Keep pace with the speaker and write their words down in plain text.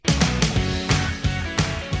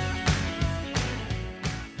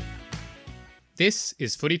This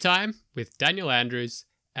is Footy Time with Daniel Andrews,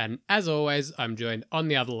 and as always, I'm joined on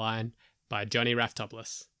the other line by Johnny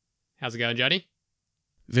Raftopoulos. How's it going, Johnny?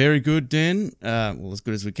 Very good, Dan. Well, as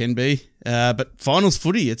good as we can be. But finals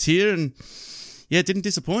footy, it's here, and yeah, it didn't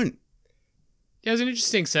disappoint. Yeah, it was an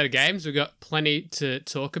interesting set of games. We've got plenty to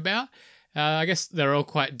talk about. I guess they're all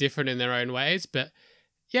quite different in their own ways, but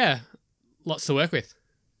yeah, lots to work with.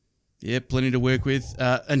 Yeah, plenty to work with.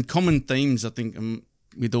 And common themes, I think,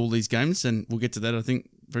 with all these games, and we'll get to that, I think,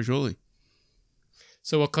 very shortly.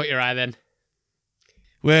 So what caught your eye then?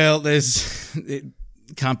 Well, it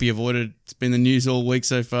can't be avoided. It's been the news all week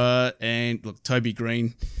so far, and look, Toby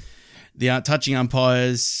Green, the touching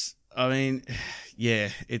umpires, I mean, yeah,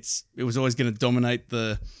 it was always going to dominate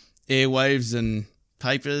the airwaves and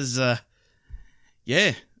papers.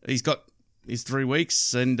 Yeah, he's got his 3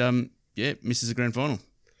 weeks and, misses the grand final.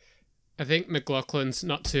 I think McLaughlin's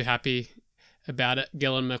not too happy about it.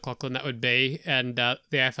 Gillan McLaughlin, that would be. And the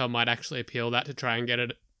AFL might actually appeal that to try and get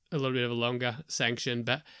it a little bit of a longer sanction.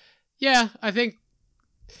 But yeah, I think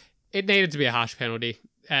it needed to be a harsh penalty.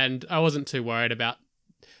 And I wasn't too worried about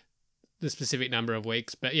the specific number of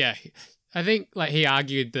weeks. But yeah, I think he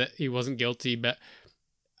argued that he wasn't guilty. But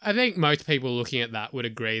I think most people looking at that would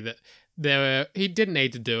agree that he didn't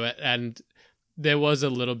need to do it. And there was a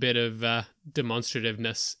little bit of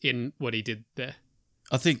demonstrativeness in what he did there.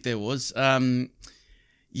 I think there was. And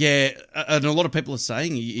a lot of people are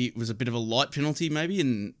saying it was a bit of a light penalty maybe,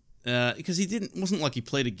 and because wasn't like he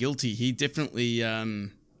pleaded guilty. He definitely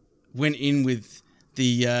went in with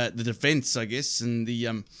the defence, I guess, and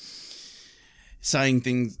the saying,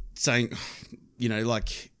 you know,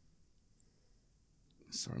 like,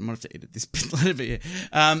 sorry, I might have to edit this bit later, but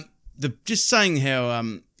yeah, just saying how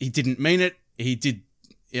he didn't mean it. He did.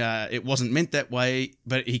 It wasn't meant that way,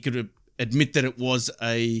 but he could admit that it was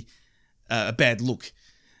a bad look.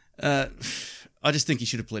 I just think he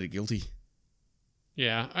should have pleaded guilty.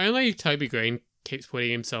 Yeah, only Toby Green keeps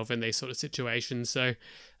putting himself in these sort of situations, so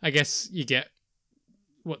I guess you get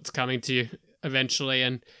what's coming to you eventually,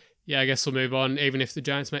 and yeah, I guess we'll move on. Even if the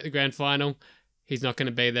Giants make the grand final, he's not going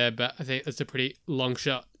to be there, but I think that's a pretty long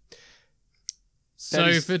shot.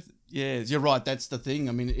 Yeah, you're right. That's the thing.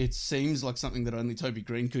 I mean, it seems like something that only Toby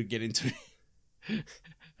Green could get into.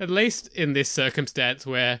 At least in this circumstance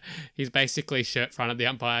where he's basically shirt front of the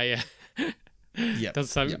umpire. Yeah. Does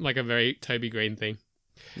sound like a very Toby Green thing.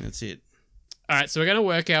 That's it. All right, so we're going to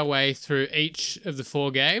work our way through each of the 4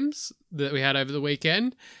 games that we had over the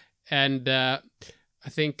weekend. And I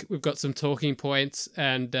think we've got some talking points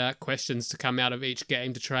and questions to come out of each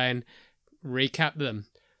game to try and recap them.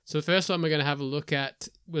 So the first one we're going to have a look at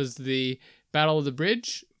was the Battle of the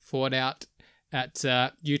Bridge fought out at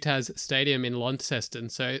Utah's stadium in Launceston.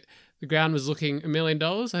 So the ground was looking $1 million.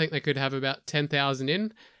 I think they could have about 10,000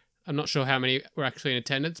 in. I'm not sure how many were actually in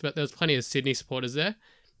attendance, but there was plenty of Sydney supporters there.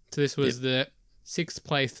 So this was the 6th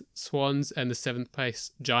place Swans and the 7th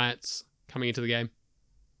place Giants coming into the game.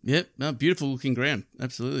 Yep, no, beautiful looking ground.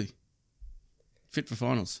 Absolutely. Fit for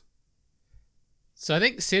finals. So I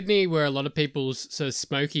think Sydney were a lot of people's sort of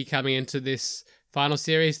smoky coming into this final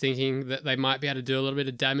series, thinking that they might be able to do a little bit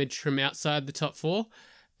of damage from outside the top 4.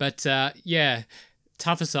 But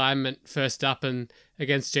tough assignment first up, and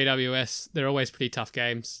against GWS, they're always pretty tough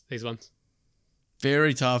games, these ones.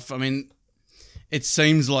 Very tough. I mean, it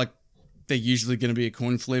seems like they're usually going to be a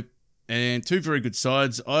coin flip, and 2 very good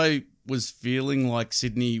sides. I was feeling like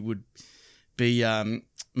Sydney would be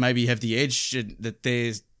maybe have the edge,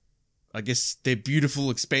 that I guess their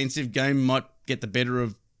beautiful, expansive game might get the better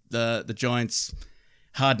of the Giants'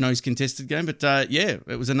 hard-nosed contested game. But,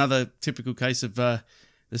 it was another typical case of the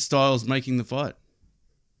styles making the fight.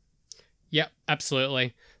 Yep,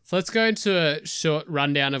 absolutely. So let's go into a short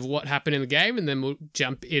rundown of what happened in the game, and then we'll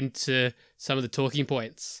jump into some of the talking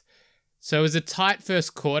points. So it was a tight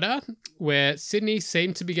first quarter where Sydney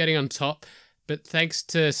seemed to be getting on top, but thanks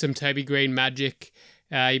to some Toby Green magic,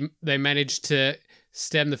 they managed to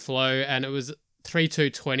stem the flow, and it was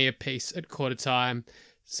 3-2-20 apiece at quarter time.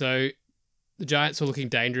 So the Giants were looking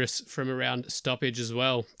dangerous from around stoppage as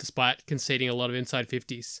well, despite conceding a lot of inside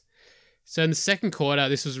 50s. So in the second quarter,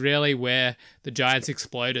 this was really where the Giants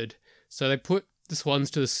exploded. So they put the Swans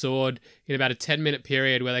to the sword in about a 10-minute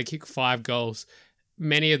period where they kicked 5 goals.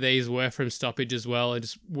 Many of these were from stoppage as well, and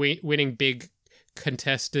just winning big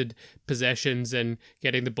contested possessions and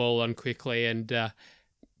getting the ball on quickly. And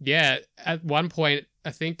at one point,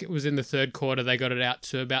 I think it was in the third quarter, they got it out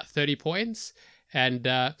to about 30 points. And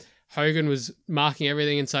Hogan was marking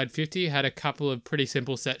everything inside 50, had a couple of pretty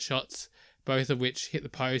simple set shots, both of which hit the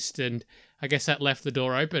post. And I guess that left the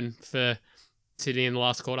door open for Sydney in the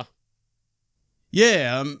last quarter.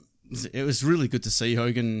 Yeah, it was really good to see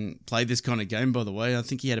Hogan play this kind of game, by the way. I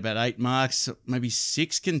think he had about 8 marks, maybe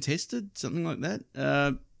 6 contested, something like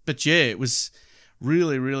that. But yeah, it was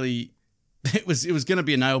really, really... It was going to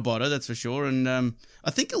be a nail-biter, that's for sure. And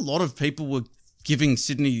I think a lot of people were giving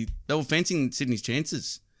Sydney... They were fancying Sydney's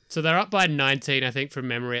chances. So they're up by 19, I think, from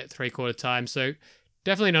memory at three-quarter time. So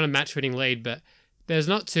definitely not a match-winning lead, but there's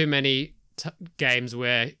not too many games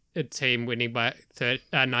where a team winning by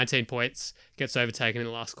 19 points gets overtaken in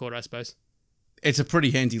the last quarter, I suppose. It's a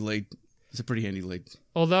pretty handy lead.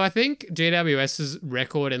 Although I think GWS's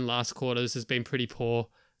record in last quarters has been pretty poor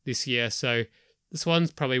this year, so the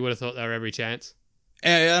Swans probably would have thought they were every chance.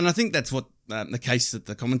 And I think that's what the case that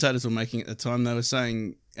the commentators were making at the time. They were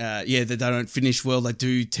saying, that they don't finish well. They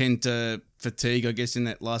do tend to fatigue, I guess, in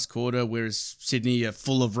that last quarter, whereas Sydney are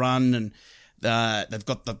full of run and they've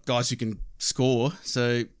got the guys who can score.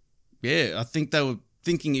 So, yeah, I think they were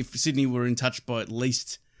thinking if Sydney were in touch by at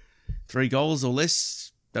least 3 goals or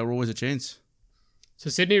less, they were always a chance. So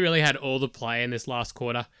Sydney really had all the play in this last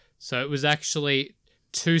quarter. So it was actually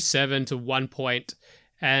 2-7 to 1 point.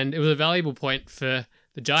 And it was a valuable point for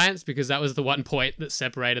the Giants because that was the 1 point that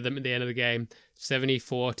separated them at the end of the game,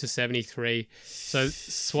 74 to 73. So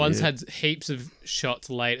Swans had heaps of shots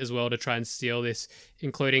late as well to try and steal this,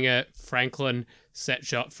 including a Franklin set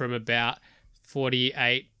shot from about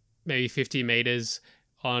 48, maybe 50 metres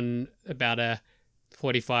on about a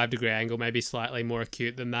 45-degree angle, maybe slightly more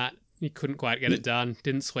acute than that. He couldn't quite get it done,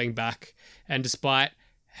 didn't swing back. And despite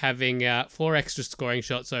having 4 extra scoring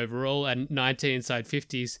shots overall and 19 inside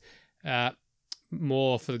 50s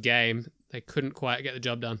more for the game, they couldn't quite get the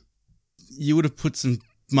job done. You would have put some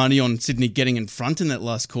money on Sydney getting in front in that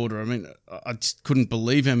last quarter. I mean, I just couldn't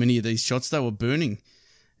believe how many of these shots they were burning,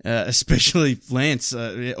 especially Lance.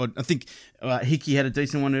 I think Hickey had a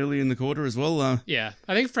decent one early in the quarter as well. I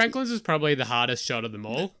think Franklin's was probably the hardest shot of them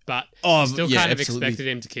all, but still kind of expected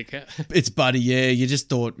him to kick it. It's Buddy, you just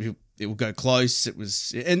thought it would go close. It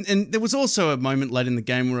was, and there was also a moment late in the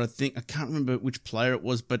game where I can't remember which player it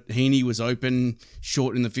was, but Heaney was open,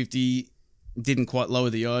 short in the 50, didn't quite lower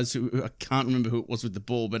the eyes. I can't remember who it was with the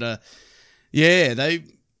ball, but that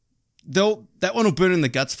one will burn in the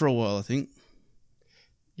guts for a while, I think.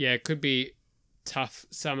 Yeah, it could be tough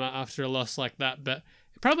summer after a loss like that, but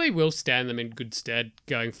it probably will stand them in good stead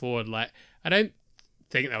going forward. Like, I don't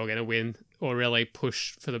think they were going to win or really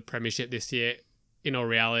push for the premiership this year in all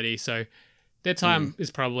reality, so their time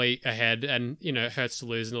is probably ahead, and it hurts to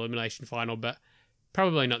lose an elimination final, but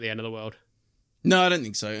probably not the end of the world. No, I don't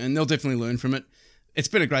think so, and they'll definitely learn from it. It's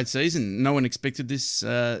been a great season. No one expected this.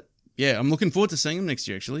 I'm looking forward to seeing them next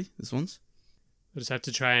year, actually, the Swans. We'll just have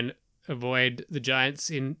to try and avoid the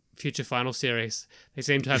Giants in future final series. They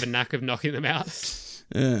seem to have a knack of knocking them out.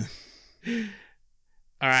 Yeah.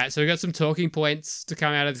 All right, so we've got some talking points to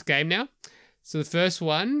come out of this game now. So the first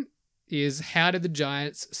one is, how did the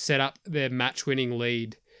Giants set up their match-winning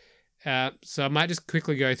lead? So I might just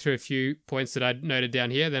quickly go through a few points that I'd noted down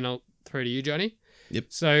here, then I'll throw to you, Johnny. Yep.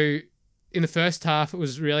 So in the first half, it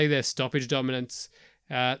was really their stoppage dominance.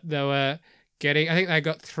 They were getting, I think they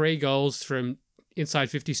got 3 goals from inside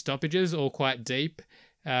 50 stoppages, all quite deep,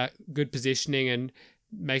 good positioning and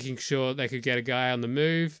making sure they could get a guy on the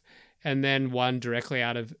move, and then 1 directly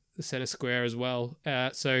out of the centre square as well.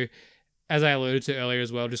 So as I alluded to earlier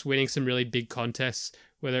as well, just winning some really big contests,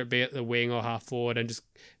 whether it be at the wing or half forward, and just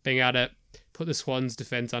being able to put the Swans'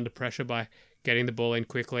 defence under pressure by getting the ball in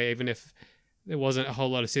quickly, even if there wasn't a whole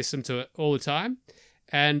lot of system to it all the time.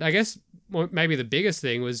 And I guess maybe the biggest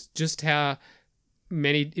thing was just how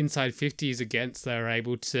many inside 50s against they were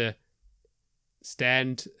able to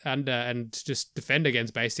stand under and just defend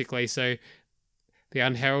against, basically. So the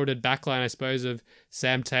unheralded backline, I suppose, of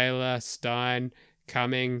Sam Taylor, Stein,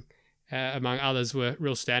 Cumming, among others, were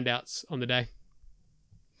real standouts on the day.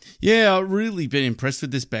 Yeah, I've really been impressed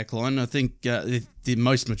with this backline. I think the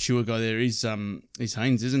most mature guy there is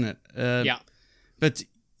Haynes, isn't it? Yeah. But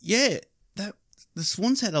yeah, the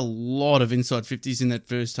Swans had a lot of inside 50s in that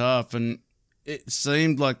first half, and it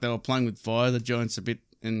seemed like they were playing with fire, the Giants, a bit.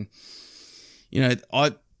 And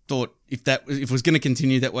I thought if it was going to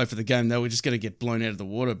continue that way for the game, they were just going to get blown out of the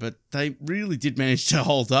water. But they really did manage to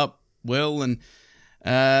hold up well, and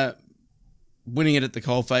winning it at the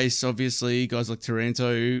coalface, obviously. Guys like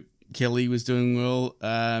Taranto, Kelly was doing well.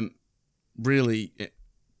 Really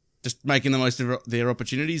just making the most of their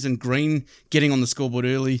opportunities, and Green getting on the scoreboard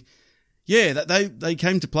early. Yeah, they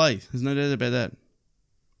came to play. There's no doubt about that.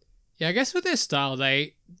 Yeah, I guess with their style,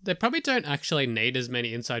 they probably don't actually need as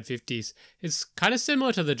many inside 50s. It's kind of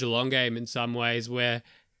similar to the Geelong game in some ways, where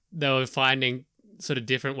they were finding sort of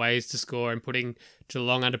different ways to score and putting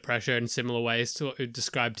Geelong under pressure in similar ways to what we've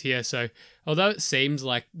described here. So although it seems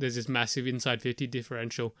like there's this massive inside 50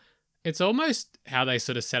 differential, it's almost how they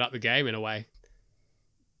sort of set up the game in a way.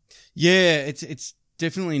 Yeah, it's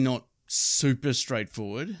definitely not super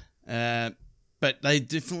straightforward, but they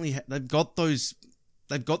definitely they've got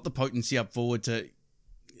the potency up forward to.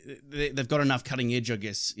 They've got enough cutting edge, I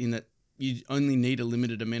guess, in that you only need a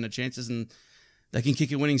limited amount of chances and they can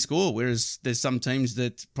kick a winning score. Whereas there's some teams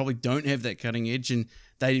that probably don't have that cutting edge and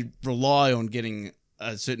they rely on getting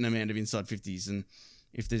a certain amount of inside 50s. And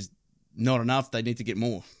if there's not enough, they need to get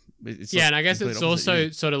more. Yeah, and I guess it's also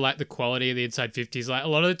sort of like the quality of the inside 50s. Like a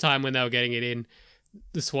lot of the time when they were getting it in,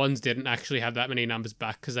 the Swans didn't actually have that many numbers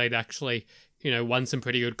back because they'd actually, won some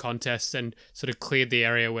pretty good contests and sort of cleared the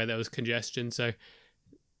area where there was congestion. So,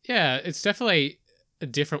 yeah, it's definitely a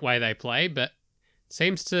different way they play, but it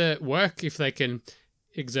seems to work if they can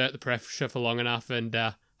exert the pressure for long enough and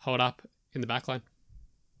hold up in the backline.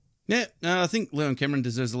 Yeah, I think Leon Cameron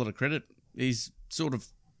deserves a lot of credit. He's sort of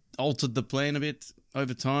altered the plan a bit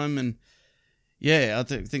over time, and yeah, I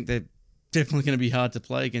think they're definitely going to be hard to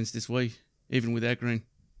play against this week, even without Green.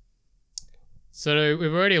 So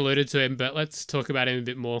we've already alluded to him, but let's talk about him a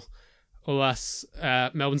bit more. All us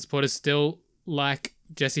Melbourne supporters still like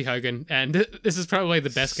Jesse Hogan, and this is probably the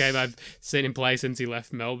best game I've seen him play since he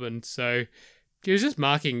left Melbourne. So he was just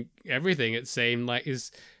marking everything, it seemed. Like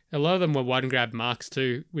a lot of them were one-grab marks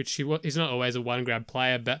too, which he's not always a one-grab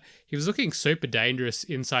player, but he was looking super dangerous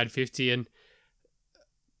inside 50. And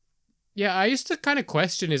yeah, I used to kind of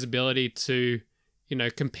question his ability to,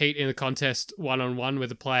 compete in the contest one-on-one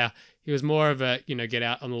with a player. He was more of a, get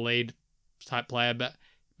out on the lead type player, but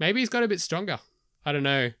maybe he's got a bit stronger. I don't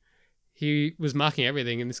know. He was marking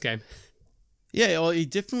everything in this game. Yeah, well, he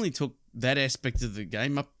definitely took that aspect of the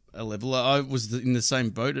game up a level. I was in the same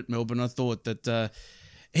boat at Melbourne. I thought that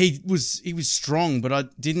he was strong, but I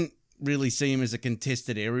didn't really see him as a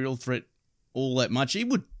contested aerial threat all that much. He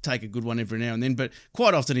would take a good one every now and then, but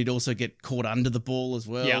quite often he'd also get caught under the ball as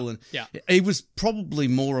well. Yeah. He was probably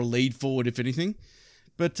more a lead forward, if anything.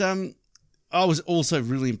 But I was also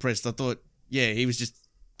really impressed. I thought, yeah, he was just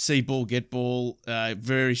see ball, get ball,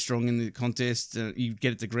 very strong in the contest. You'd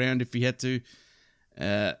get it to ground if he had to.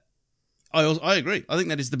 I agree. I think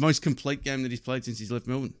that is the most complete game that he's played since he's left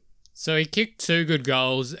Melbourne. So he kicked 2 good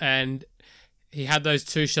goals and he had those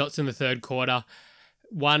 2 shots in the third quarter.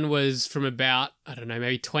 One was from about,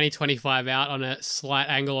 maybe 20, 25 out on a slight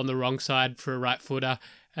angle on the wrong side for a right footer,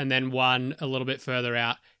 and then one a little bit further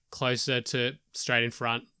out, closer to straight in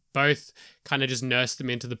front. Both kind of just nursed them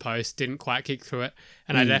into the post, didn't quite kick through it.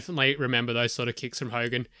 And I definitely remember those sort of kicks from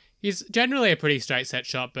Hogan. He's generally a pretty straight set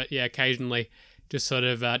shot, but yeah, occasionally just sort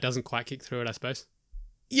of doesn't quite kick through it, I suppose.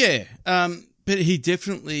 Yeah, but he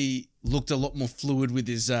definitely looked a lot more fluid with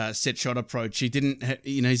his set shot approach. He didn't,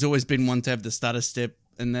 he's always been one to have the stutter step,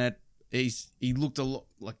 and that he looked a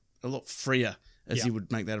lot freer as he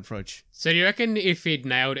would make that approach. So do you reckon if he'd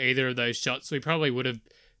nailed either of those shots, we probably would have,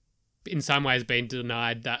 in some ways, been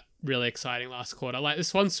denied that really exciting last quarter? Like the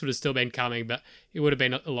Swans would have still been coming, but it would have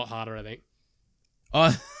been a lot harder, I think.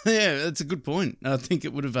 Oh, yeah, that's a good point. I think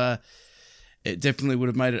it would have. It definitely would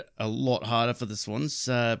have made it a lot harder for the Swans.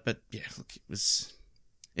 But yeah, look, it's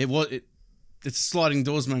a sliding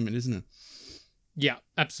doors moment, isn't it? Yeah,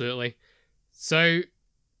 absolutely. So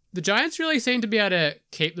the Giants really seem to be able to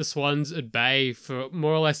keep the Swans at bay for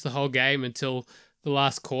more or less the whole game until the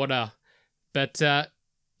last quarter. But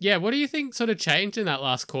yeah, what do you think sort of changed in that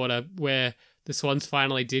last quarter where the Swans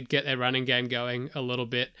finally did get their running game going a little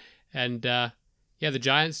bit, and the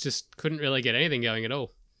Giants just couldn't really get anything going at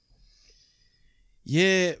all?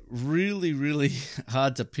 Yeah, really, really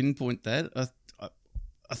hard to pinpoint that.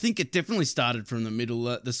 I think it definitely started from the middle.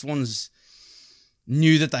 The Swans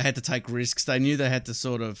knew that they had to take risks. They knew they had to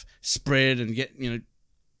sort of spread and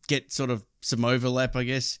get sort of some overlap, I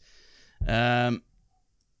guess. I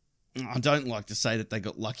don't like to say that they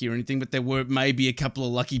got lucky or anything, but there were maybe a couple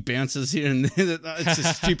of lucky bounces here and there. It's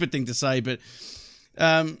a stupid thing to say, but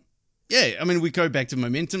yeah, I mean, we go back to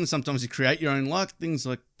momentum. Sometimes you create your own luck, things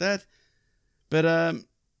like that. But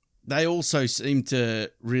they also seem to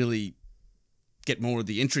really get more of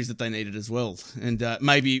the entries that they needed as well. And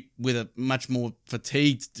maybe with a much more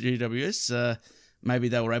fatigued GWS, maybe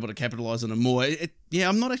they were able to capitalise on it more.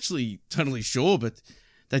 I'm not actually totally sure, but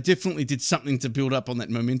they definitely did something to build up on that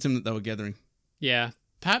momentum that they were gathering. Yeah,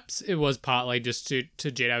 perhaps it was partly just to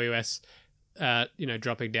GWS,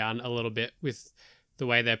 dropping down a little bit with the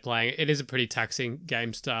way they're playing. It is a pretty taxing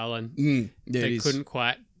game style, and they couldn't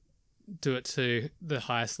quite do it to the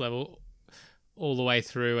highest level all the way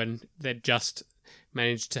through, and they just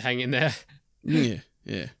managed to hang in there.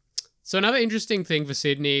 Yeah. So another interesting thing for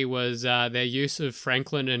Sydney was their use of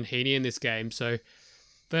Franklin and Heaney in this game. So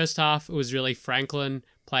first half, it was really Franklin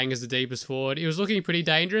playing as the deepest forward. He was looking pretty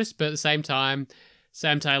dangerous, but at the same time,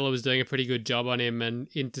 Sam Taylor was doing a pretty good job on him and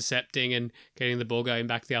intercepting and getting the ball going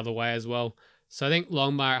back the other way as well. So I think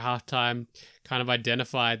Longmire at halftime kind of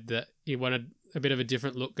identified that he wanted a bit of a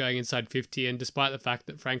different look going inside 50, and despite the fact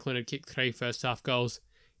that Franklin had kicked 3 first half goals,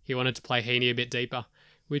 he wanted to play Heaney a bit deeper,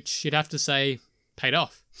 which you'd have to say paid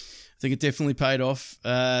off. I think it definitely paid off.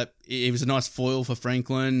 It was a nice foil for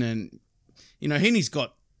Franklin, and Heaney's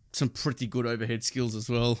got some pretty good overhead skills as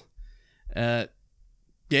well. It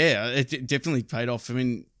definitely paid off. I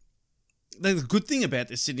mean, the good thing about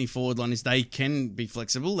the Sydney forward line is they can be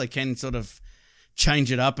flexible. They can sort of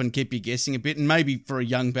change it up and keep you guessing a bit. And maybe for a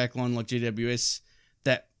young backline like GWS,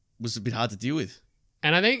 that was a bit hard to deal with.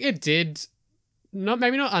 And I think it did not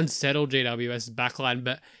unsettle GWS's backline,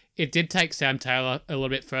 but it did take Sam Taylor a little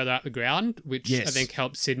bit further up the ground, which I think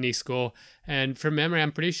helped Sydney score. And from memory,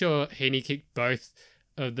 I'm pretty sure Heaney kicked both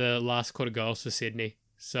of the last quarter goals for Sydney.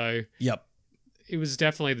 So yep, it was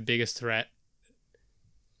definitely the biggest threat.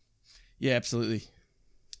 Yeah, absolutely.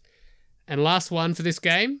 And last one for this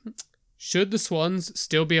game. Should the Swans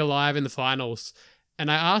still be alive in the finals?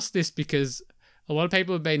 And I ask this because a lot of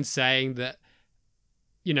people have been saying that,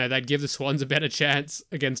 they'd give the Swans a better chance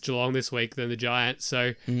against Geelong this week than the Giants.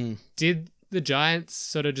 So did the Giants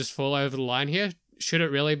sort of just fall over the line here? Should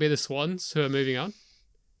it really be the Swans who are moving on?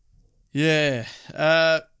 Yeah.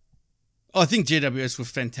 I think GWS were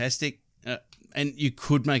fantastic. And you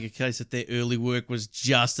could make a case that their early work was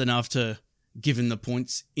just enough to give them the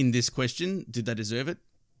points in this question. Did they deserve it?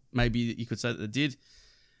 Maybe you could say that they did.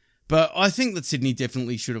 But I think that Sydney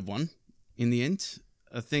definitely should have won in the end.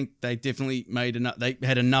 I think they definitely made enough. They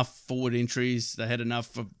had enough forward entries. They had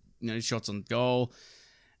enough of shots on goal.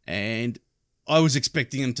 And I was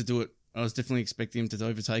expecting them to do it. I was definitely expecting them to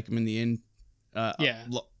overtake them in the end.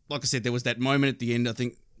 Like I said, there was that moment at the end, I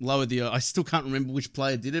think, I still can't remember which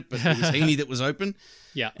player did it, but it was Heaney that was open.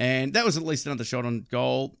 Yeah. And that was at least another shot on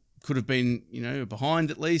goal. Could have been,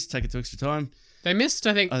 behind at least, take it to extra time. They missed,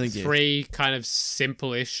 I think 3 kind of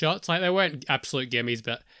simple-ish shots. Like, they weren't absolute gimmies,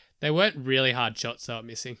 but they weren't really hard shots they were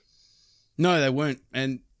missing. No, they weren't.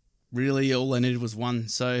 And really, all they needed was one.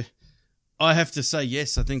 So I have to say,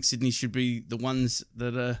 yes, I think Sydney should be the ones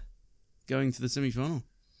that are going to the semi-final.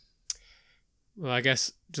 Well, I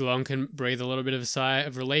guess Geelong can breathe a little bit of a sigh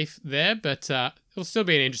of relief there, but it'll still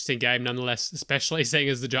be an interesting game nonetheless, especially seeing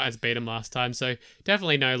as the Giants beat them last time. So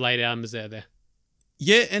definitely no lay-downs there.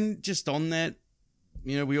 Yeah, and just on that,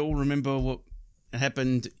 we all remember what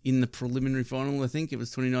happened in the preliminary final, I think. It was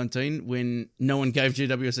 2019, when no one gave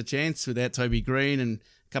GWS a chance without Toby Green and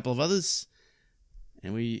a couple of others.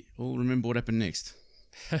 And we all remember what happened next.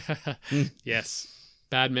 Yes.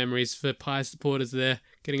 Bad memories for Pies supporters there,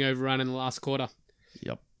 getting overrun in the last quarter.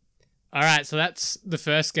 Yep. All right, so that's the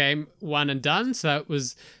first game, won and done. So that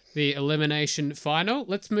was the elimination final.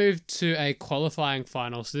 Let's move to a qualifying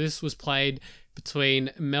final. So this was played between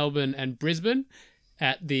Melbourne and Brisbane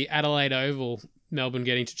at the Adelaide Oval. Melbourne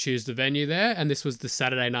getting to choose the venue there, and this was the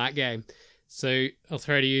Saturday night game. So I'll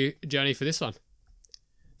throw to you, Johnny, for this one.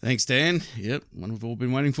 Thanks, Dan. Yep, one we've all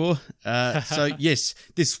been waiting for. So, yes,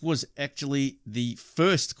 this was actually the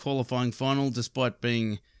first qualifying final, despite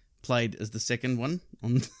being played as the second one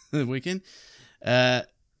on the weekend.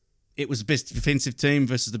 It was the best defensive team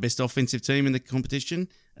versus the best offensive team in the competition,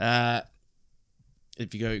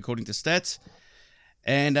 if you go according to stats.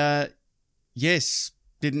 And, yes,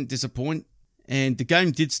 didn't disappoint. And the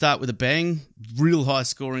game did start with a bang. Real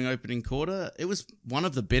high-scoring opening quarter. It was one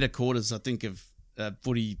of the better quarters, I think, of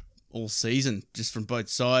footy all season, just from both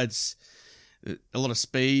sides. A lot of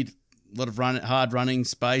speed, a lot of hard running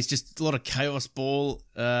space, just a lot of chaos ball.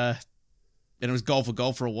 And it was goal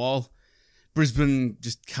for a while. Brisbane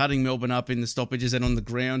just cutting Melbourne up in the stoppages and on the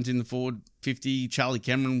ground in the forward 50. Charlie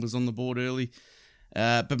Cameron was on the board early.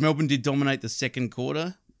 But Melbourne did dominate the second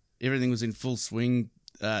quarter. Everything was in full swing.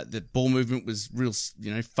 The ball movement was real,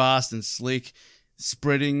 fast and slick,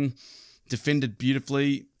 spreading, defended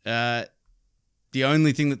beautifully. The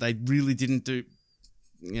only thing that they really didn't do,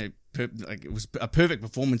 it was a perfect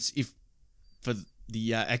performance for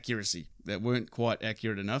the accuracy. They weren't quite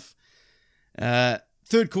accurate enough.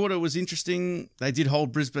 Third quarter was interesting. They did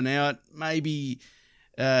hold Brisbane out. Maybe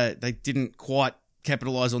they didn't quite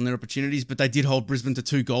capitalise on their opportunities, but they did hold Brisbane to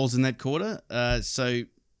 2 goals in that quarter. So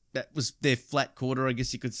that was their flat quarter, I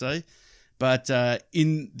guess you could say. But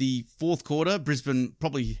in the fourth quarter, Brisbane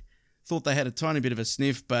probably thought they had a tiny bit of a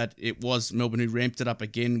sniff, but it was Melbourne who ramped it up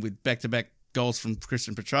again with back-to-back goals from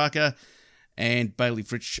Christian Petrarca and Bailey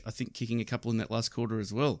Fritsch, I think, kicking a couple in that last quarter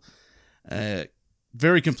as well.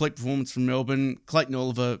 Very complete performance from Melbourne. Clayton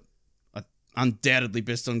Oliver, undoubtedly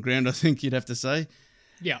best on ground, I think you'd have to say.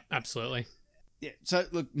 Yeah, absolutely. Yeah. So,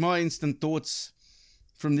 look, my instant thoughts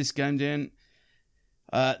from this game, Dan.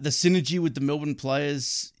 The synergy with the Melbourne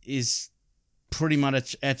players is pretty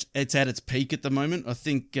much at its peak at the moment. I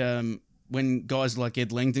think when guys like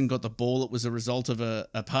Ed Langdon got the ball, it was a result of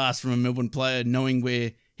a pass from a Melbourne player knowing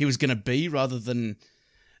where he was going to be rather than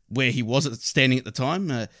where he was standing at the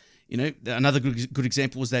time. Another good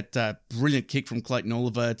example was that brilliant kick from Clayton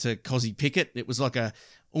Oliver to Cozzy Pickett. It was like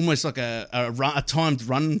almost like a timed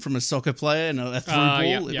run from a soccer player and a through ball.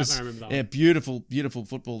 Yeah, it was I remember that. beautiful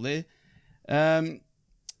football there. And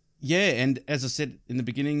as I said in the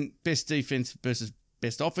beginning, best defense versus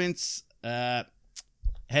best offense. How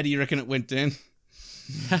do you reckon it went, Dan?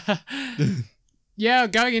 Yeah,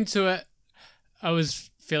 going into it, I was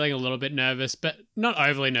feeling a little bit nervous, but not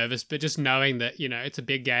overly nervous, but just knowing that, it's a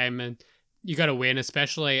big game and you got to win,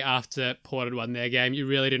 especially after Port had won their game. You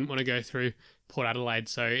really didn't want to go through Port Adelaide,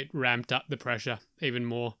 so it ramped up the pressure even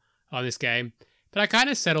more on this game. But I kind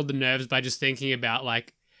of settled the nerves by just thinking about,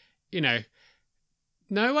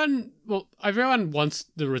 everyone wants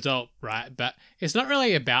the result, right? But it's not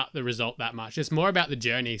really about the result that much. It's more about the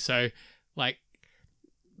journey. So,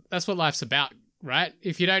 that's what life's about, right?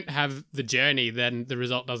 If you don't have the journey, then the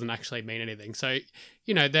result doesn't actually mean anything. So,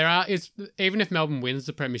 even if Melbourne wins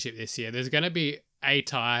the premiership this year, there's going to be a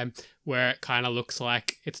time where it kind of looks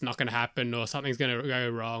like it's not going to happen or something's going to go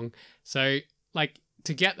wrong. So,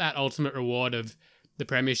 to get that ultimate reward of the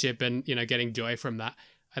premiership and, getting joy from that,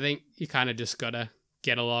 I think you kind of just got to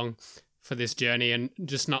get along for this journey and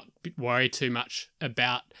just not worry too much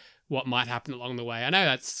about what might happen along the way. I know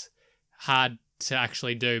that's hard to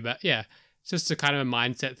actually do, but yeah, it's just a kind of a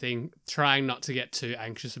mindset thing, trying not to get too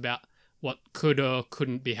anxious about what could or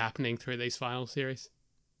couldn't be happening through these final series.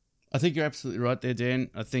 I think you're absolutely right there, Dan.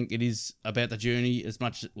 I think it is about the journey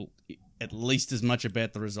at least as much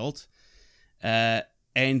about the result.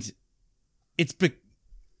 And it's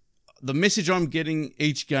the message I'm getting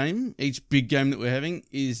each big game that we're having,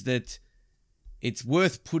 is that it's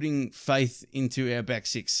worth putting faith into our back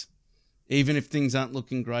six. Even if things aren't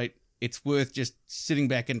looking great, it's worth just sitting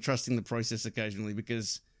back and trusting the process occasionally,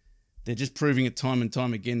 because they're just proving it time and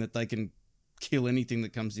time again that they can kill anything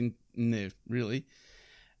that comes in there, really.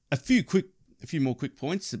 A few more quick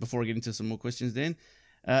points before I get into some more questions, Dan.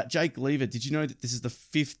 Jake Lever, did you know that this is the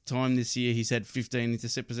 5th time this year he's had 15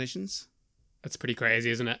 intercept possessions? That's pretty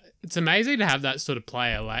crazy, isn't it? It's amazing to have that sort of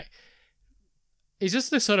player. He's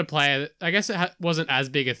just the sort of player that, I guess it wasn't as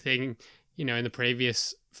big a thing, in the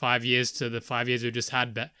previous 5 years to the 5 years we've just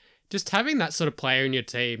had, but just having that sort of player in your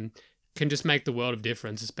team can just make the world of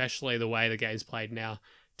difference, especially the way the game's played now.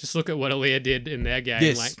 Just look at what Aaliyah did in their game.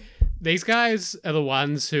 Yes. These guys are the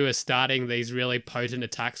ones who are starting these really potent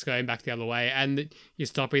attacks going back the other way, and you're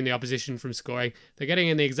stopping the opposition from scoring. They're getting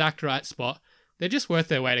in the exact right spot. They're just worth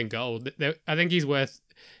their weight in gold. I think he's worth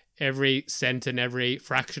every cent and every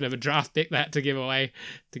fraction of a draft pick that to give away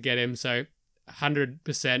to get him. So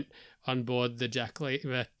 100% on board the Jake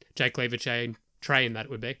Lever train that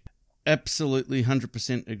would be. Absolutely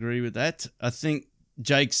 100% agree with that. I think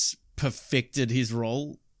Jake's perfected his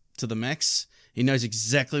role to the max. He knows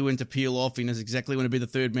exactly when to peel off. He knows exactly when to be the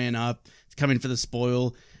third man up, to come in for the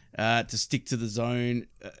spoil, to stick to the zone.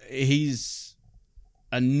 He's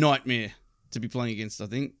a nightmare to be playing against, I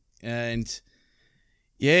think. And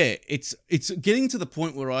yeah, it's getting to the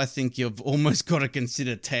point where I think you've almost got to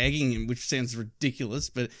consider tagging him, which sounds ridiculous,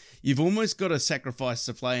 but you've almost got to sacrifice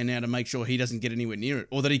the player now to make sure he doesn't get anywhere near it,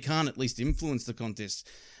 or that he can't at least influence the contest.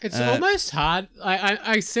 It's almost hard.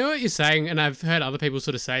 I see what you're saying, and I've heard other people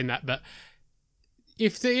sort of saying that, but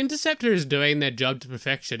if the interceptor is doing their job to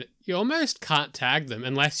perfection, you almost can't tag them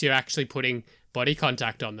unless you're actually putting body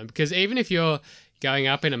contact on them, because even if you're going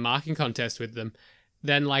up in a marking contest with them,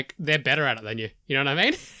 then they're better at it than you. You know what I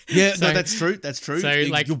mean? Yeah, no, that's true. That's true. So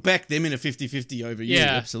you'll back them in a 50-50 over you.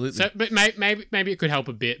 Yeah, absolutely. So, but maybe it could help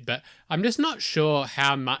a bit, but I'm just not sure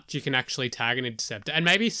how much you can actually tag an interceptor, and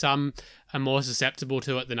maybe some are more susceptible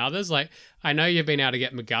to it than others. I know you've been able to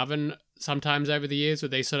get McGovern sometimes over the years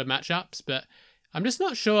with these sort of matchups, but I'm just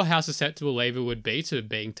not sure how susceptible Lever would be to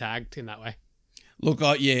being tagged in that way. Look,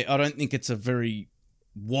 I don't think it's a very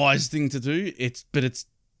wise thing to do. It's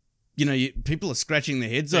people are scratching their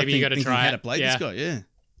heads. Maybe you got to try how to play this guy. Yeah,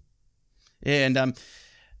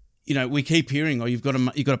 and we keep hearing, you've got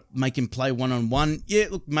to make him play 1-on-1. Yeah,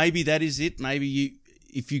 look, maybe that is it. Maybe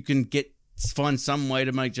if you can find some way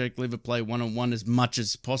to make Jake Lever play 1-on-1 as much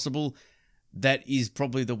as possible, that is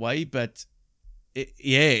probably the way. But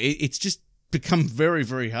it's just become very,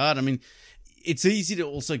 very hard. I mean, it's easy to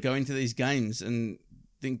also go into these games and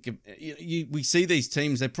think we see these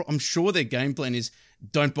teams. I'm sure their game plan is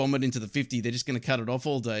don't bomb it into the 50. They're just going to cut it off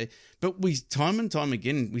all day. But time and time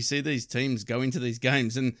again, we see these teams go into these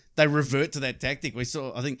games and they revert to that tactic. We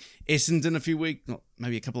saw, I think, Essendon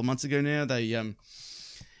maybe a couple of months ago now. They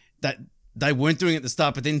weren't doing it at the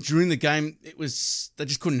start, but then during the game, they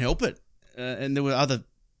just couldn't help it. And there were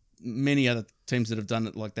many other teams that have done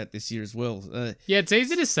it like that this year as well. Yeah, it's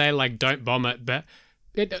easy to say, like, don't bomb it, but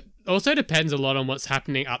it also depends a lot on what's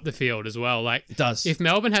happening up the field as well. Like, it does. If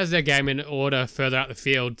Melbourne has their game in order further up the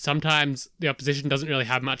field, sometimes the opposition doesn't really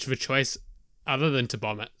have much of a choice other than to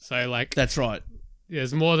bomb it. So, like... That's right.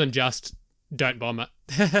 There's more than just don't bomb it.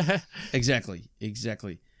 Exactly.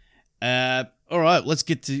 All right, let's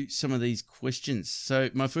get to some of these questions. So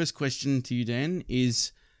my first question to you, Dan,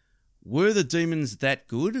 is were the Demons that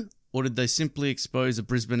good, or did they simply expose a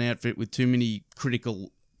Brisbane outfit with too many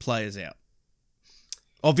critical players out?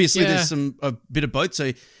 Obviously, there's a bit of both.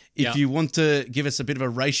 So if you want to give us a bit of a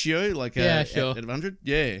ratio, like sure. out of 100,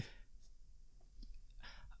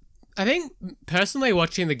 I think, personally,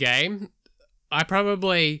 watching the game, I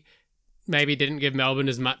probably... maybe didn't give Melbourne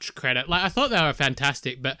as much credit. Like, I thought they were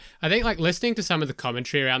fantastic, but I think, like, listening to some of the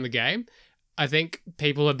commentary around the game, I think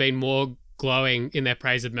people have been more glowing in their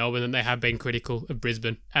praise of Melbourne than they have been critical of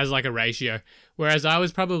Brisbane as, like, a ratio. Whereas I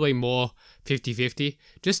was probably more 50-50.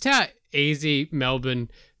 Just how easy Melbourne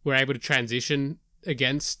were able to transition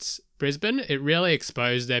against Brisbane, it really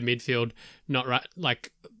exposed their midfield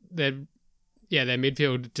their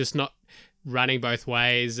midfield just not running both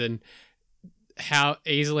ways, and how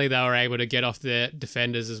easily they were able to get off their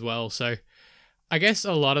defenders as well. So I guess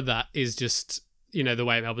a lot of that is just, the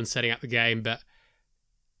way Melbourne's setting up the game. But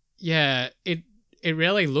yeah, it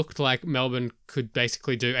really looked like Melbourne could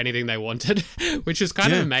basically do anything they wanted, which was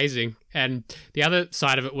kind of amazing. And the other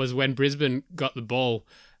side of it was when Brisbane got the ball,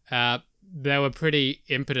 they were pretty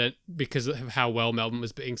impotent because of how well Melbourne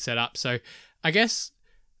was being set up. So I guess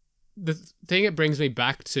the thing it brings me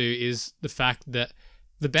back to is the fact that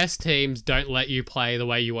the best teams don't let you play the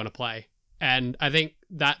way you want to play. And I think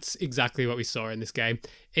that's exactly what we saw in this game.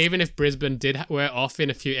 Even if Brisbane were off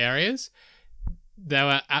in a few areas, they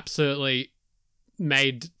were absolutely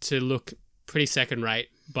made to look pretty second rate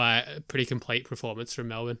by a pretty complete performance from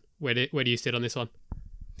Melbourne. Where do you sit on this one?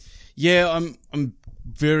 Yeah, I'm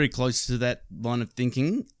very close to that line of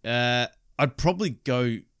thinking. I'd probably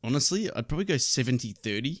go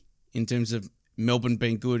 70-30 in terms of Melbourne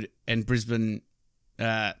being good and Brisbane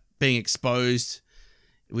being exposed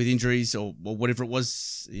with injuries or whatever it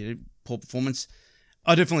was, poor performance.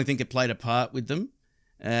 I definitely think it played a part with them.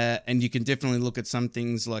 And you can definitely look at some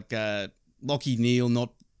things like Lachie Neale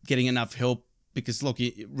not getting enough help, because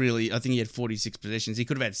Lachie really, I think he had 46 possessions. He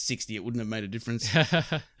could have had 60. It wouldn't have made a difference.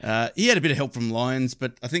 He had a bit of help from Lyons,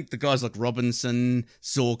 but I think the guys like Robinson,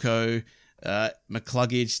 Zorko,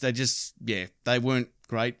 McCluggage, they weren't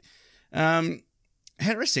great.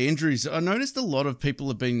 Harris Andrews, I noticed a lot of people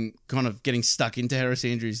have been kind of getting stuck into Harris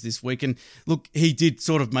Andrews this week. And look, he did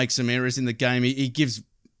sort of make some errors in the game.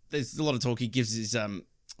 There's a lot of talk. He gives his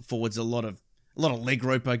forwards a lot of leg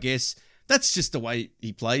rope, I guess. That's just the way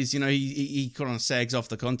he plays. He kind of sags off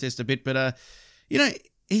the contest a bit. But,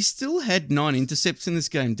 he still had 9 intercepts in this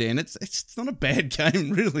game, Dan. It's not a bad game,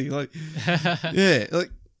 really.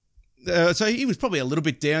 So he was probably a little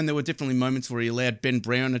bit down. There were definitely moments where he allowed Ben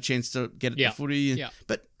Brown a chance to get at the footy. Yeah.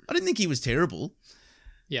 But I didn't think he was terrible.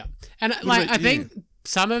 Yeah. And I think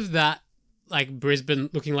some of that, like Brisbane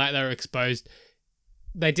looking like they were exposed,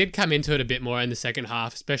 they did come into it a bit more in the second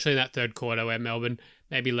half, especially in that third quarter where Melbourne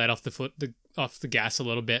maybe let off the gas a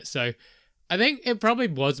little bit. So I think it probably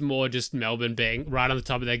was more just Melbourne being right on the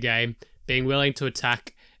top of their game, being willing to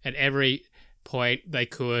attack at every point they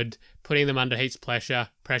could, putting them under heaps of pressure,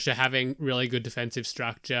 having really good defensive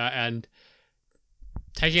structure and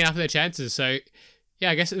taking up their chances. So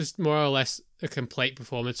yeah, I guess it was more or less a complete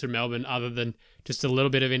performance from Melbourne, other than just a little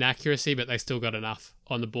bit of inaccuracy, but they still got enough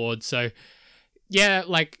on the board. So yeah,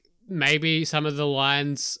 like maybe some of the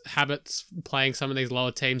Lions' habits playing some of these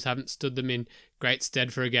lower teams haven't stood them in great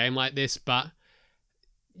stead for a game like this, but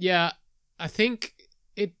yeah, I think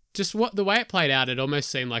just the way it played out, it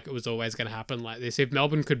almost seemed like it was always going to happen like this. If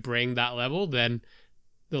Melbourne could bring that level, then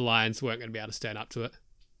the Lions weren't going to be able to stand up to it.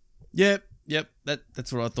 Yep.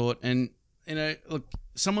 That's what I thought. And, look,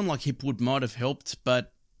 someone like Hipwood might have helped,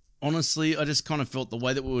 but honestly, I just kind of felt the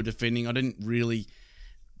way that we were defending,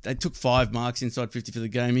 they took 5 marks inside 50 for the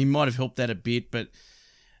game. He might have helped that a bit, but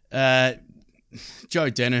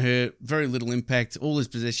Joe Danaher, very little impact. All his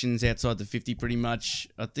possessions outside the 50 pretty much.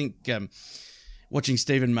 I think... watching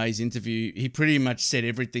Stephen May's interview, he pretty much said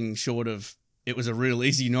everything short of it was a real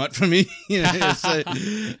easy night for me. So,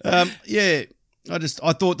 yeah,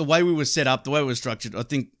 I thought the way we were set up, the way we were structured, I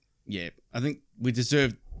think we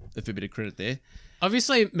deserved a fair bit of credit there.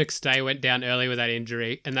 Obviously, McStay went down early with that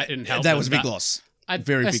injury, and that didn't help. That was a big loss. I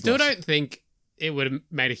still don't think it would have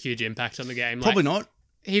made a huge impact on the game. Probably not.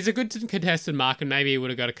 He's a good contested mark, and maybe he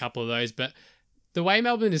would have got a couple of those. But the way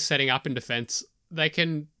Melbourne is setting up in defence, they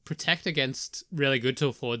can protect against really good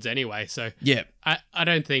tall forwards anyway. So yeah, I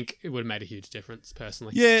don't think it would have made a huge difference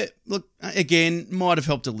personally. Yeah, look, again, might have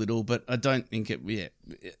helped a little, but I don't think it. Yeah,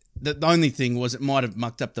 the only thing was it might have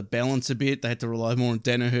mucked up the balance a bit. They had to rely more on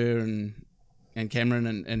Danaher and Cameron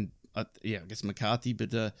and I guess McCarthy.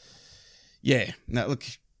 But look,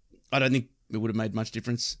 I don't think it would have made much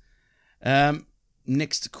difference.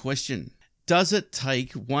 Next question: does it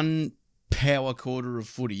take one power quarter of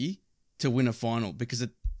footy to win a final? Because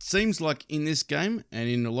it seems like in this game and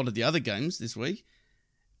in a lot of the other games this week,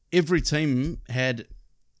 every team had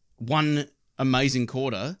one amazing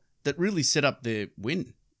quarter that really set up their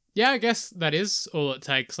win. Yeah, I guess that is all it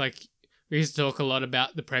takes. Like, we used to talk a lot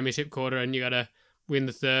about the premiership quarter and you got to win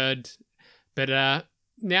the third. But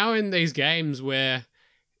now in these games where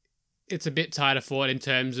it's a bit tighter fought in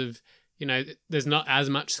terms of, there's not as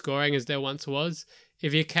much scoring as there once was.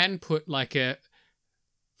 If you can put like a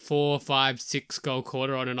 4, 5, 6 goal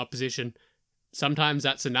quarter on an opposition, sometimes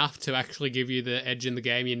that's enough to actually give you the edge in the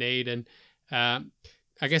game you need. And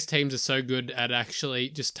I guess teams are so good at actually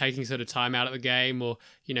just taking sort of time out of the game or,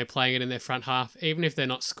 playing it in their front half, even if they're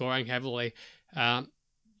not scoring heavily,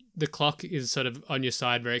 the clock is sort of on your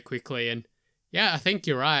side very quickly. And yeah, I think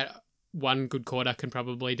you're right. One good quarter can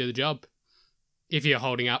probably do the job if you're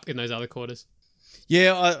holding up in those other quarters.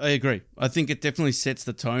 Yeah, I agree. I think it definitely sets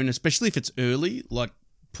the tone, especially if it's early, like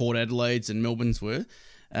Port Adelaide's and Melbourne's were.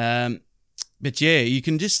 But yeah, you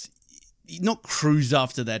can just not cruise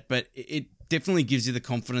after that, but it definitely gives you the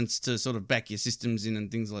confidence to sort of back your systems in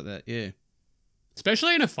and things like that. Yeah.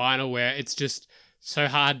 Especially in a final where it's just so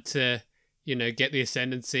hard to, get the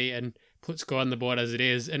ascendancy and put score on the board as it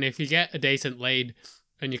is. And if you get a decent lead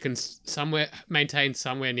and you can maintain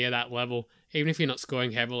somewhere near that level, even if you're not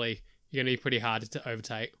scoring heavily, you're going to be pretty hard to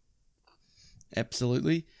overtake.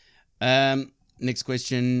 Absolutely. Next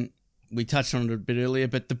question. We touched on it a bit earlier,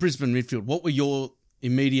 but the Brisbane midfield, what were your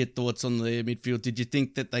immediate thoughts on the midfield? Did you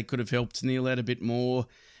think that they could have helped Neil out a bit more?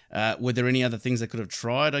 Were there any other things they could have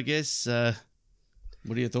tried, I guess?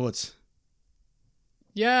 What are your thoughts?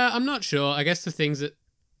 Yeah, I'm not sure. I guess the things that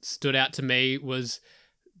stood out to me was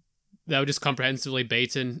they were just comprehensively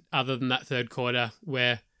beaten other than that third quarter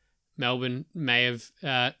where Melbourne may have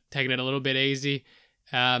taken it a little bit easy.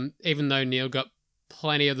 Even though Neil got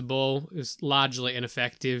plenty of the ball, it was largely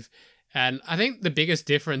ineffective. And I think the biggest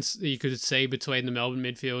difference that you could see between the Melbourne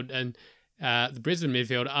midfield and the Brisbane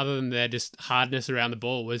midfield, other than their just hardness around the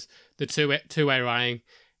ball, was the two-way running.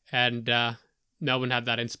 And Melbourne had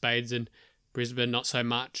that in spades and Brisbane not so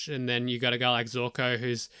much. And then you got a guy like Zorko,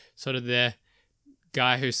 who's sort of their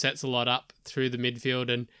guy who sets a lot up through the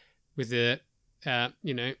midfield and with the,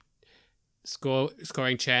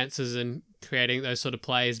 scoring chances and creating those sort of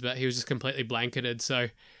plays, but he was just completely blanketed. So,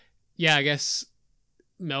 yeah, I guess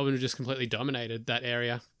Melbourne just completely dominated that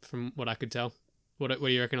area from what I could tell. What do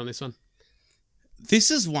you reckon on this one?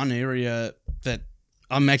 This is one area that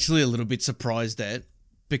I'm actually a little bit surprised at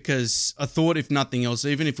because I thought, if nothing else,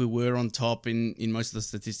 even if we were on top in most of the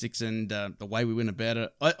statistics and the way we went about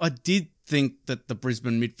it, I did think that the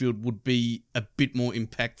Brisbane midfield would be a bit more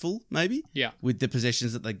impactful, maybe, with the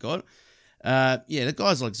possessions that they got. The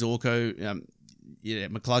guys like Zorko,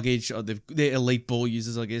 McCluggage, they're elite ball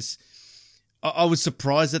users, I guess. I was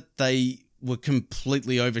surprised that they were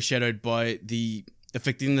completely overshadowed by the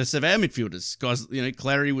effectiveness of our midfielders. Guys,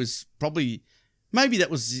 Clary was maybe that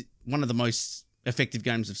was one of the most effective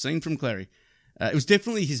games I've seen from Clary. It was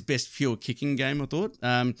definitely his best pure kicking game, I thought.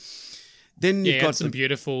 Then you've got some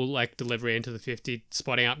beautiful delivery into the 50,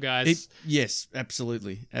 spotting up guys. Yes,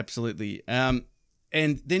 absolutely. And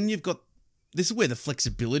then you've got, this is where the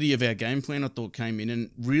flexibility of our game plan, I thought, came in and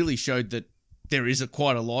really showed that there is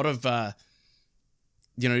quite a lot of,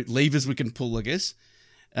 levers we can pull, I guess.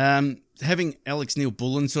 Having Alex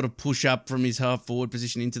Neil-Bullen sort of push up from his half-forward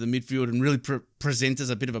position into the midfield and really present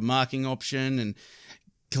as a bit of a marking option and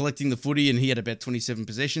collecting the footy, and he had about 27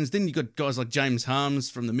 possessions. Then you got guys like James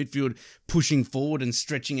Harms from the midfield pushing forward and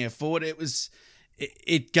stretching our forward.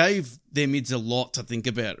 It gave their mids a lot to think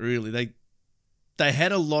about, really. They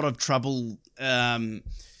had a lot of trouble. They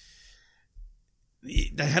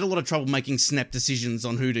had a lot of trouble making snap decisions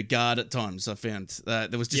on who to guard at times. I found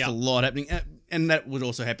there was just a lot happening. and that would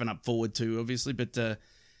also happen up forward too, obviously. But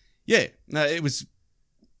it was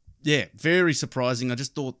very surprising. I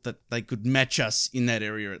just thought that they could match us in that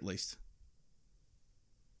area at least.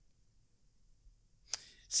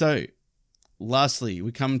 So, lastly,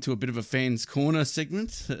 we come to a bit of a fans' corner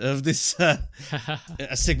segment of this, a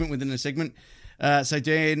segment within a segment. So,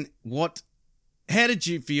 Dan, how did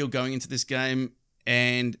you feel going into this game,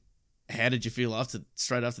 and how did you feel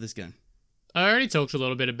straight after this game? I already talked a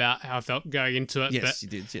little bit about how I felt going into it. Yes, but you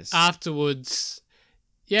did, yes. Afterwards,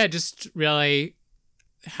 just really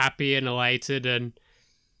happy and elated, and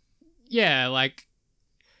it's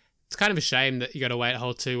kind of a shame that you got to wait a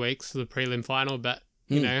whole 2 weeks for the prelim final, but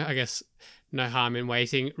you know, I guess no harm in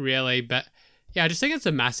waiting, really. But I just think it's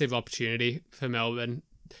a massive opportunity for Melbourne.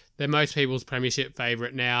 They're most people's premiership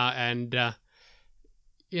favourite now, and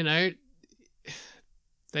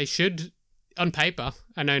they should, on paper,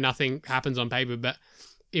 I know nothing happens on paper, but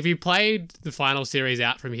if you played the final series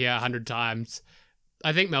out from here 100 times,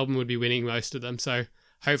 I think Melbourne would be winning most of them. So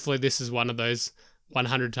hopefully this is one of those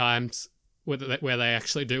 100 times where they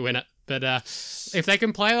actually do win it. But if they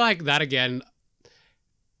can play like that again,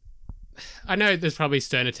 I know there's probably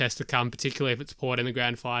sterner tests to come, particularly if it's Port in the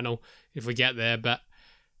grand final, if we get there. But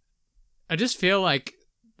I just feel like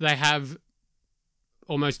they have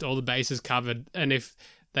almost all the bases covered. And if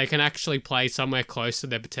they can actually play somewhere close to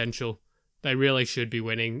their potential, they really should be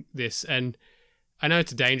winning this. And I know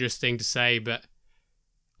it's a dangerous thing to say, but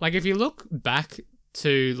like if you look back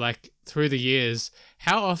to like through the years,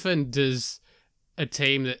 how often does a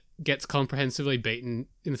team that gets comprehensively beaten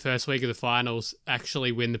in the first week of the finals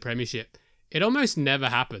actually win the premiership? It almost never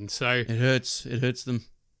happens. So it hurts them.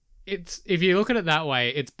 It's, if you look at it that way,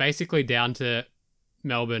 it's basically down to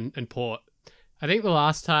Melbourne and Port. I think the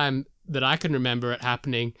last time that I can remember it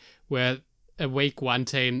happening where a week one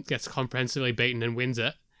team gets comprehensively beaten and wins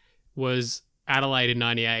it was Adelaide in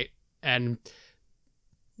 98. And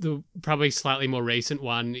the probably slightly more recent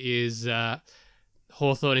one is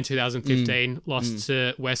Hawthorn in 2015, lost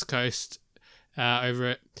to West Coast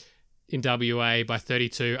over in WA by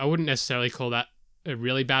 32. I wouldn't necessarily call that a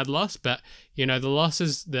really bad loss, but the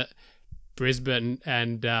losses that Brisbane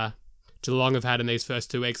and Geelong have had in these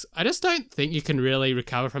first 2 weeks, I just don't think you can really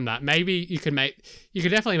recover from that. Maybe you could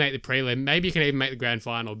definitely make the prelim, maybe you can even make the grand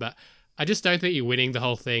final, but I just don't think you're winning the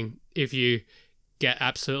whole thing if you get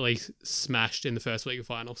absolutely smashed in the first week of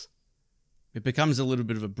finals. It becomes a little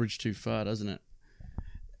bit of a bridge too far, doesn't it?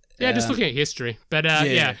 Yeah, just looking at history. But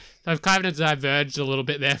I've kind of diverged a little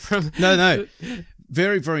bit there from... No.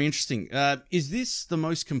 Very, very interesting. Is this the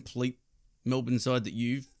most complete Melbourne side that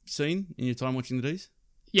you've seen in your time watching the D's?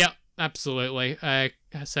 Yeah, absolutely. I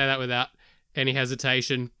say that without any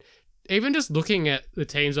hesitation. Even just looking at the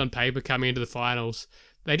teams on paper coming into the finals,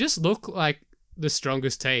 they just look like the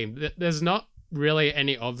strongest team. There's not really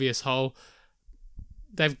any obvious hole.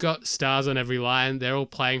 They've got stars on every line. They're all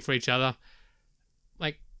playing for each other.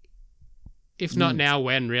 Like, if not now,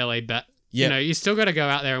 when, really? But, you still got to go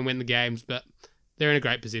out there and win the games, but they're in a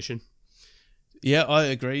great position. Yeah, I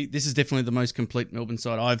agree. This is definitely the most complete Melbourne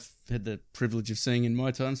side I've had the privilege of seeing in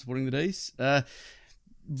my time supporting the D's.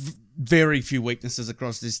 Very few weaknesses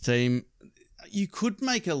across this team. You could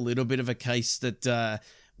make a little bit of a case that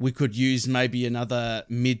we could use maybe another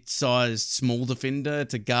mid-sized small defender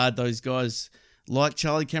to guard those guys like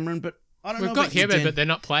Charlie Cameron, but I don't know. We've got Hibbert, but they're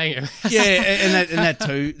not playing him. Yeah, and that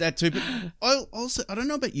too. But I don't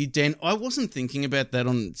know about you, Dan. I wasn't thinking about that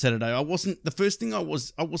on Saturday. I wasn't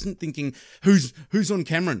thinking who's on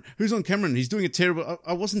Cameron. Who's on Cameron? He's doing a terrible.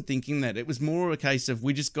 I wasn't thinking that. It was more a case of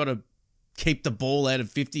we just got to keep the ball out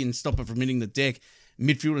of 50 and stop it from hitting the deck.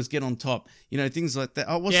 Midfielders get on top. Things like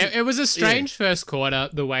that. It was a strange first quarter,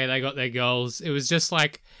 the way they got their goals. It was just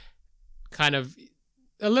like kind of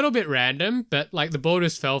a little bit random, but like the ball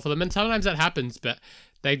just fell for them. And sometimes that happens, but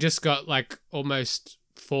they just got like almost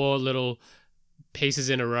 4 little pieces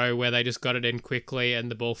in a row where they just got it in quickly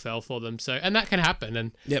and the ball fell for them. So, and that can happen.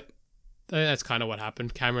 And that's kind of what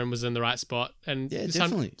happened. Cameron was in the right spot, and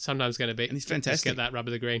definitely sometimes going to be. And he's fantastic. Just get that rub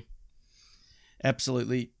of the green.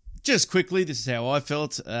 Absolutely. Just quickly, this is how I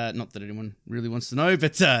felt. Not that anyone really wants to know,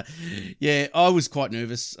 but I was quite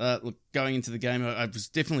nervous. Look, going into the game, I was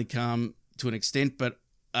definitely calm to an extent, but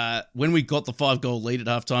when we got the 5-goal lead at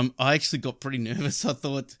halftime, I actually got pretty nervous. I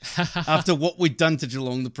thought, after what we'd done to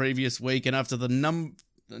Geelong the previous week, and after the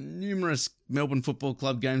numerous Melbourne Football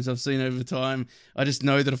Club games I've seen over time, I just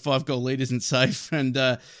know that a 5-goal lead isn't safe. And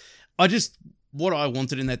what I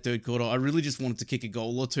wanted in that third quarter, I really just wanted to kick a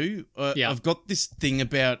goal or two. I've got this thing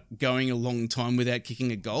about going a long time without kicking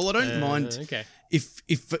a goal. I don't mind if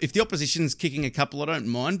the opposition's kicking a couple. I don't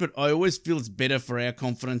mind, but I always feel it's better for our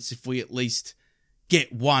confidence if we at least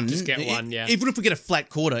get one. Just get one, yeah. Even if we get a flat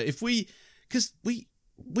quarter, because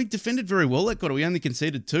we defended very well that quarter. We only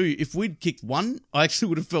conceded 2. If we'd kicked 1, I actually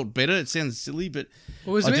would have felt better. It sounds silly, but it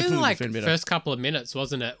was I really definitely like defend better. first couple of minutes,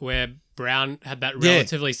 wasn't it, where Brown had that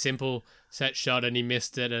relatively simple set shot and he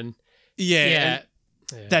missed it, and yeah.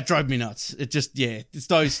 That drove me nuts. It just, it's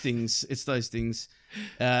those things.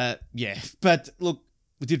 But look,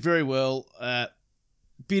 we did very well.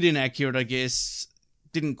 Bit inaccurate, I guess.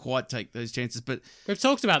 Didn't quite take those chances, but we've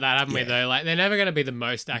talked about that, haven't we? Though, like they're never going to be the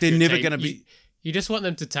most accurate. They're never team. going to be. You just want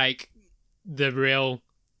them to take the real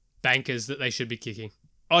bankers that they should be kicking.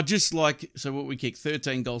 I just like what we kick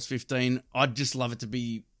 13 goals, 15. I'd just love it to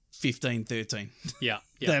be 15-13. Yeah.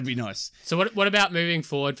 That'd be nice. So what about moving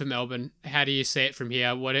forward for Melbourne? How do you see it from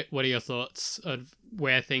here? What are your thoughts of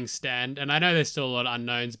where things stand? And I know there's still a lot of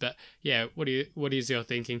unknowns, but yeah, what is your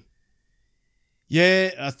thinking?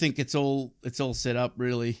 Yeah, I think it's all set up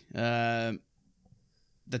really. The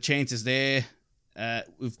chance is there.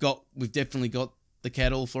 We've definitely got the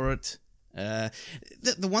cattle for it.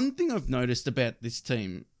 The one thing I've noticed about this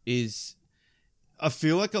team is I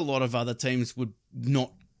feel like a lot of other teams would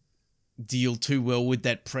not deal too well with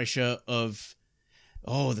that pressure of,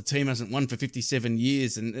 the team hasn't won for 57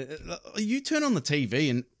 years. And you turn on the TV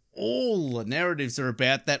and all the narratives are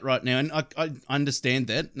about that right now. And I understand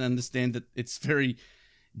that and understand that it's very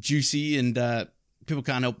juicy and people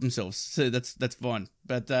can't help themselves. So that's fine.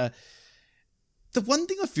 But the one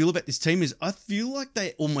thing I feel about this team is I feel like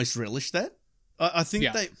they almost relish that. I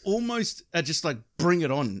think they almost are just like, bring it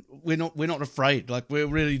on. We're not afraid. Like we're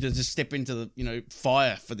ready to just step into the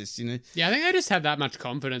fire for this. Yeah, I think they just have that much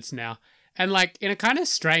confidence now, and like in a kind of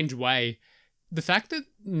strange way, the fact that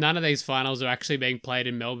none of these finals are actually being played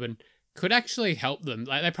in Melbourne could actually help them.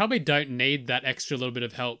 Like they probably don't need that extra little bit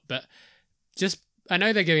of help, but I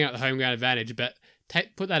know they're giving up the home ground advantage, but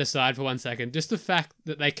put that aside for 1 second. Just the fact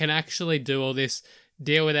that they can actually do all this,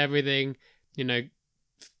 deal with everything,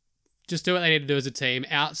 just do what they need to do as a team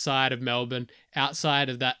outside of Melbourne, outside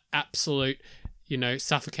of that absolute,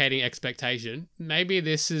 suffocating expectation. Maybe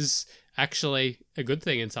this is actually a good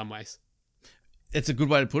thing in some ways. It's a good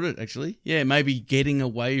way to put it, actually. Yeah, maybe getting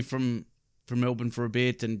away from Melbourne for a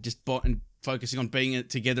bit and just focusing on being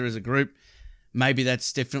together as a group. Maybe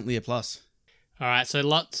that's definitely a plus. All right, so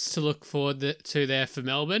lots to look forward to there for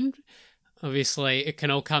Melbourne. Obviously, it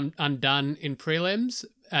can all come undone in prelims,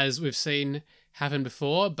 as we've seen happen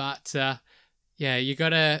before. But you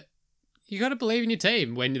gotta believe in your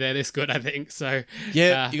team when they're this good, I think. So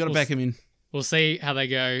yeah, you gotta back them in. We'll see how they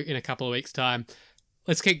go in a couple of weeks' time.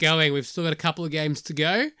 Let's keep going. We've still got a couple of games to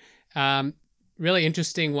go. Really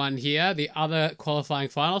interesting one here. The other qualifying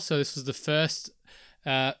final. So this was the first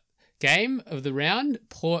game of the round,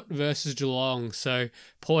 Port versus Geelong. So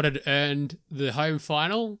Port had earned the home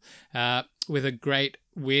final with a great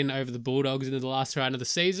win over the Bulldogs in the last round of the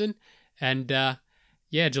season. And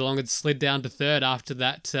Geelong had slid down to third after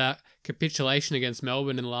that capitulation against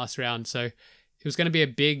Melbourne in the last round. So it was going to be a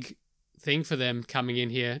big thing for them coming in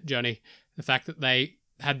here, Johnny. The fact that they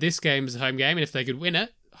had this game as a home game, and if they could win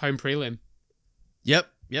it, home prelim. Yep.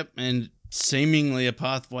 And seemingly a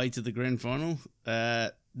pathway to the grand final.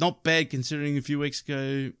 Not bad considering a few weeks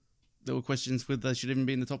ago there were questions whether they should even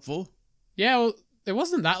be in the top 4. Yeah, well, it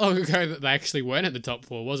wasn't that long ago that they actually weren't in the top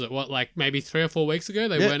 4, was it? Maybe 3 or 4 weeks ago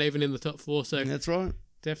they weren't even in the top 4. So that's right.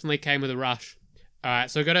 Definitely came with a rush. All right,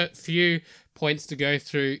 so I've got a few points to go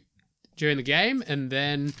through during the game, and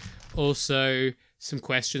then also some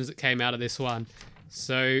questions that came out of this one.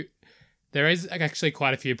 So there is actually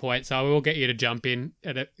quite a few points. So I will get you to jump in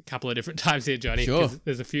at a couple of different times here, Johnny. Sure.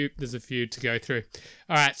 There's a few to go through.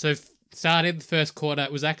 All right, so started the first quarter.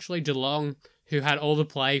 It was actually Geelong who had all the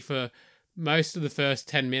play for most of the first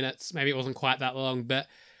 10 minutes. Maybe it wasn't quite that long, but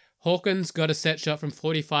Hawkins got a set shot from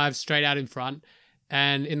 45 straight out in front.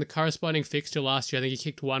 And in the corresponding fixture last year, I think he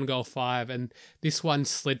kicked 1 goal 5, and this one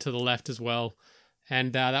slid to the left as well.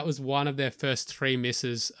 And that was one of their first 3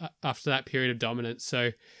 misses after that period of dominance.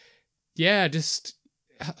 So, yeah, just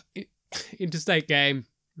interstate game,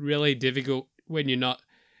 really difficult when you're not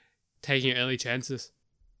taking your early chances.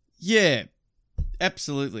 Yeah,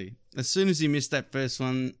 absolutely. As soon as he missed that first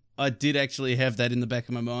one, I did actually have that in the back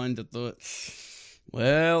of my mind. I thought,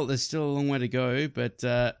 well, there's still a long way to go, but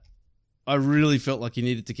I really felt like he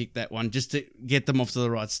needed to kick that one just to get them off to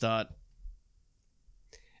the right start.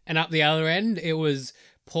 And up the other end, it was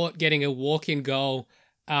Port getting a walk-in goal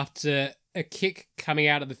after a kick coming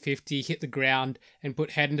out of the 50, hit the ground, and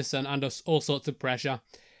put Henderson under all sorts of pressure.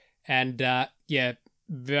 And,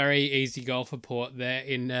 very easy goal for Port there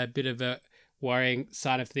in a bit of a worrying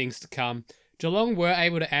sign of things to come. Geelong were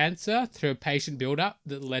able to answer through a patient build-up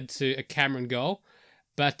that led to a Cameron goal.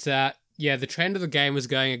 But yeah, the trend of the game was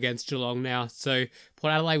going against Geelong now. So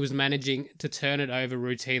Port Adelaide was managing to turn it over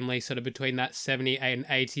routinely, sort of between that 70 and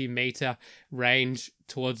 80 metre range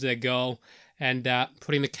towards their goal, and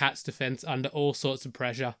putting the Cats' defence under all sorts of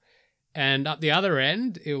pressure. And up the other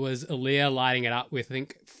end, it was Aaliyah lighting it up with, I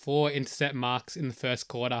think, 4 intercept marks in the first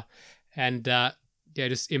quarter. And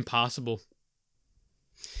just impassable.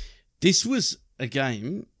 This was a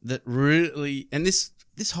game that really, and this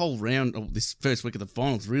whole round, or this first week of the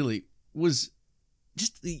finals really, was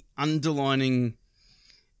just the underlining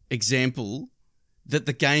example that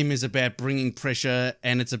the game is about bringing pressure,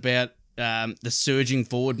 and it's about the surging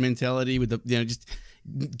forward mentality with the, just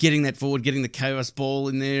getting that forward, getting the chaos ball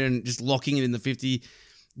in there and just locking it in the 50.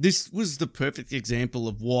 This was the perfect example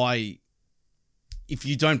of why, if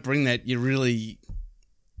you don't bring that,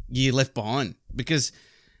 you're left behind, because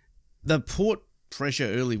the Port pressure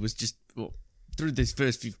early was just, through this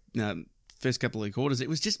first couple of quarters, it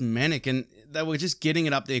was just manic, and they were just getting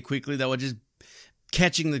it up there quickly. They were just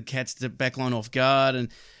catching the Cats to backline off guard, and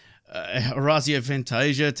Horacio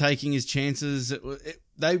Fantasia taking his chances.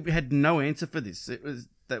 They had no answer for this.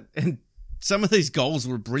 And some of these goals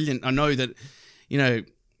were brilliant. I know that,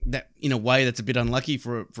 that in a way that's a bit unlucky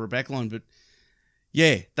for a backline, but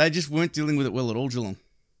yeah, they just weren't dealing with it well at all, Geelong.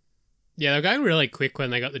 Yeah, they were going really quick when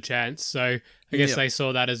they got the chance, so I guess they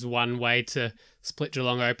saw that as one way to split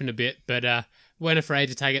Geelong open a bit, but weren't afraid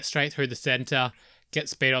to take it straight through the centre, get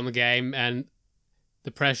speed on the game, and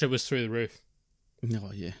the pressure was through the roof.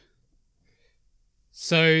 Oh, yeah.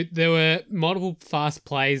 So there were multiple fast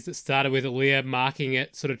plays that started with Aaliyah marking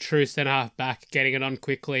it, sort of true centre-half back, getting it on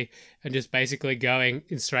quickly, and just basically going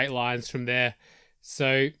in straight lines from there.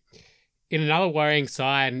 So in another worrying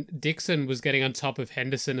sign, Dixon was getting on top of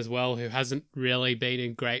Henderson as well, who hasn't really been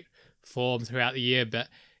in great form throughout the year, but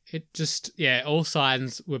it just, all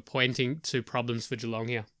signs were pointing to problems for Geelong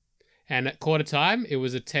here. And at quarter time, it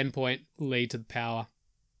was a 10-point lead to the Power.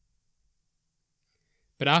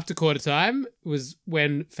 But after quarter time was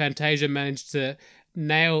when Fantasia managed to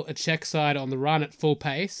nail a check side on the run at full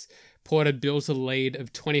pace. Port had built a lead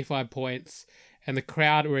of 25 points, and the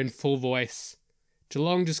crowd were in full voice.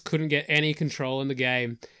 Geelong just couldn't get any control in the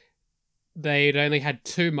game. They'd only had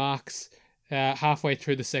 2 marks halfway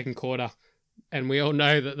through the second quarter, and we all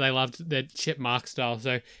know that they loved their chip mark style,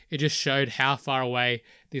 so it just showed how far away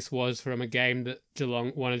this was from a game that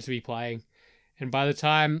Geelong wanted to be playing. And by the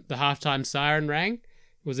time the halftime siren rang,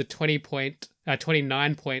 it was a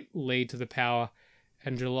 29-point lead to the Power,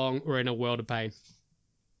 and Geelong were in a world of pain.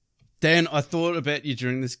 Dan, I thought about you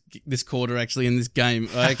during this quarter, actually, in this game.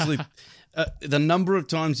 I actually, the number of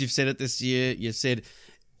times you've said it this year, you've said,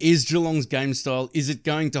 is Geelong's game style, is it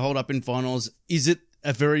going to hold up in finals? Is it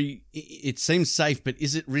it seems safe, but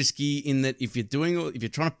is it risky in that if you're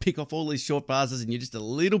trying to pick off all these short passes and you're just a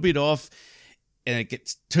little bit off and it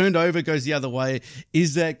gets turned over, goes the other way,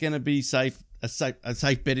 is that going to be safe? A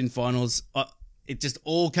safe bet in finals? It just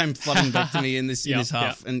all came flooding back to me in this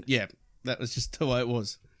half, and that was just the way it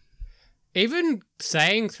was. Even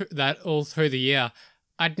saying that all through the year,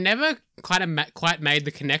 I'd never quite made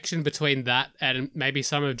the connection between that and maybe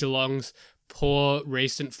some of Geelong's poor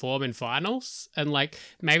recent form in finals, and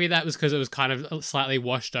maybe that was because it was kind of slightly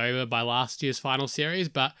washed over by last year's final series,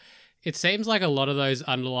 but it seems like a lot of those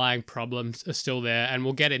underlying problems are still there, and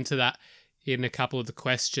we'll get into that in a couple of the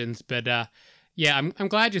questions, but I'm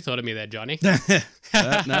glad you thought of me there, Johnny.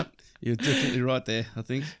 No, you're definitely right there, I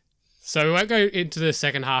think. So we won't go into the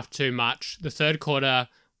second half too much. The third quarter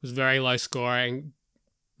was very low scoring.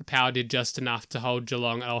 The Power did just enough to hold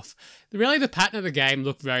Geelong off. Really, the pattern of the game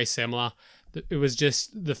looked very similar. It was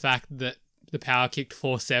just the fact that the Power kicked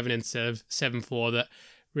 4-7 instead of 7-4 that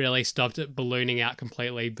really stopped it ballooning out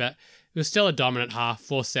completely. But it was still a dominant half,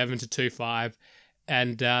 4-7 to 2-5.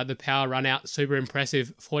 And the Power run out super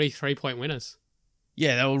impressive 43-point winners.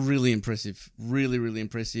 Yeah, they were really impressive. Really, really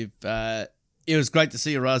impressive. It was great to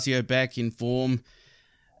see Horacio back in form.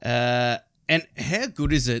 And how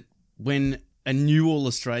good is it when a new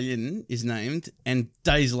All-Australian is named and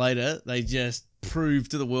days later they just prove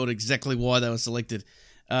to the world exactly why they were selected?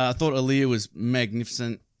 I thought Aaliyah was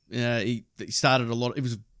magnificent. He started a lot. It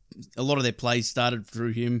was a lot of their plays started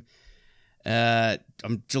through him.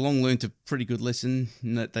 Geelong learned a pretty good lesson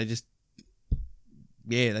in that they just,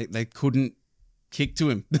 they couldn't kick to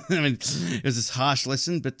him. I mean, it was this harsh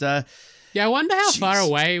lesson, but I wonder how far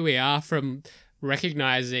away we are from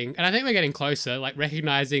recognizing, and I think we're getting closer,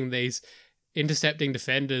 recognizing these intercepting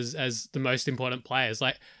defenders as the most important players.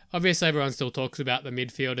 Obviously everyone still talks about the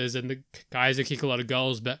midfielders and the guys who kick a lot of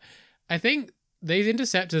goals, but I think these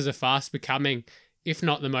interceptors are fast becoming, if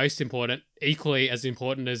not the most important, equally as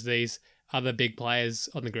important as these other big players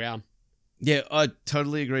on the ground. Yeah, I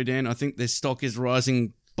totally agree, Dan. I think their stock is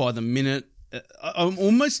rising by the minute. I'm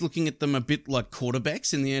almost looking at them a bit like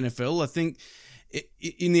quarterbacks in the NFL. I think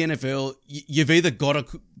in the NFL, you've either got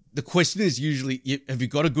the question is usually, have you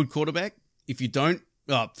got a good quarterback? If you don't,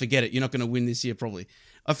 forget it. You're not going to win this year probably.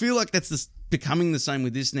 I feel like that's becoming the same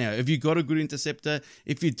with this now. Have you got a good interceptor?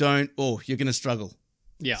 If you don't, you're going to struggle.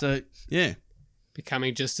 Yeah. So, yeah.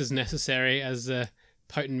 Becoming just as necessary as a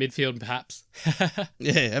potent midfield, perhaps.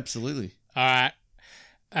 Yeah, absolutely. All right.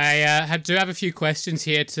 I do have a few questions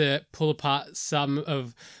here to pull apart some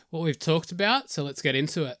of what we've talked about, so let's get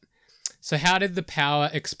into it. So how did the power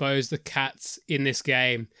expose the Cats in this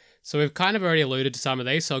game? So we've kind of already alluded to some of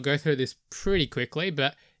these, so I'll go through this pretty quickly,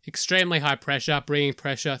 but extremely high pressure, bringing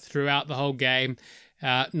pressure throughout the whole game,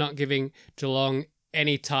 not giving Geelong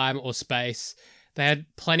any time or space. They had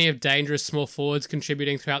plenty of dangerous small forwards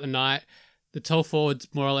contributing throughout the night. The tall forwards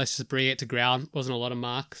more or less just bring it to ground. Wasn't a lot of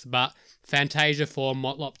marks, but Fantasia 4,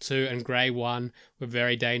 Motlop 2, and Gray 1 were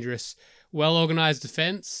very dangerous. Well-organised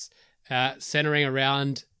defence, centering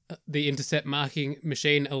around the intercept marking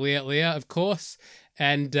machine, Alia, of course,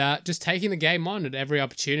 and just taking the game on at every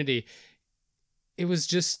opportunity. It was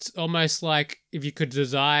just almost like if you could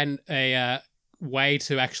design a way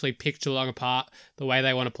to actually pick Geelong apart the way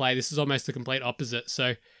they want to play, this is almost the complete opposite.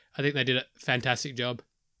 So I think they did a fantastic job.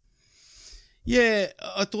 Yeah,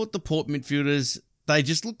 I thought the Port midfielders, they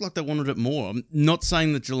just looked like they wanted it more. I'm not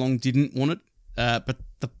saying that Geelong didn't want it, but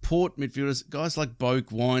the Port midfielders, guys like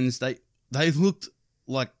Boak, Wines, they looked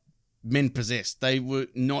like men possessed. They were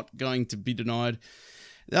not going to be denied.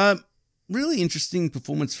 Really interesting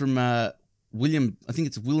performance from William, I think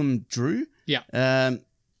it's Willem Drew. Yeah.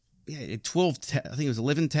 12, I think it was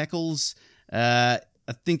 11 tackles. I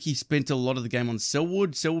think he spent a lot of the game on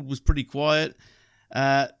Selwood. Selwood was pretty quiet.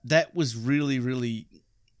 That was really, really,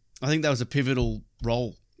 I think that was a pivotal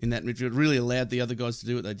role in that midfield. Really allowed the other guys to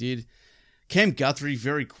do what they did. Cam Guthrie,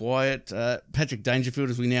 very quiet. Patrick Dangerfield,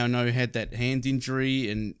 as we now know, had that hand injury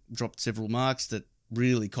and dropped several marks that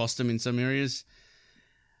really cost him in some areas.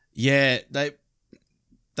 Yeah,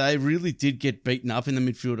 they really did get beaten up in the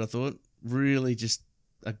midfield, I thought. Really just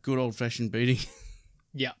a good old-fashioned beating.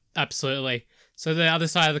 Yeah, absolutely. So the other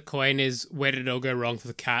side of the coin is, where did it all go wrong for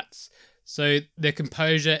the Cats? So their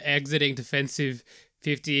composure exiting defensive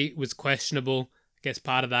 50 was questionable. I guess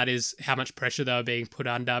part of that is how much pressure they were being put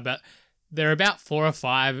under, but there are about 4 or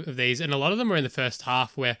 5 of these, and a lot of them were in the first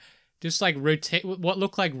half where just like routine, what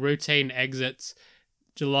looked like routine exits,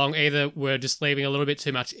 Geelong either were just leaving a little bit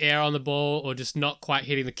too much air on the ball or just not quite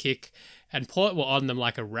hitting the kick, and Port were on them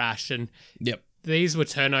like a rash. And yep, these were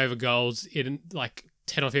turnover goals in like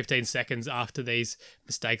 10 or 15 seconds after these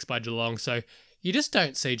mistakes by Geelong. So you just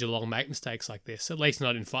don't see Geelong make mistakes like this, at least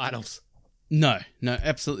not in finals. No,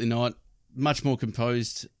 absolutely not. Much more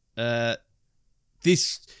composed. There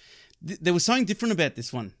was something different about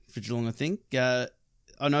this one for Geelong, I think. I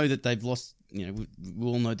know that they've lost, we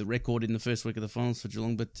all know the record in the first week of the finals for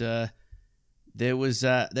Geelong, but there was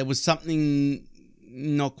something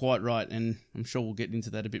not quite right, and I'm sure we'll get into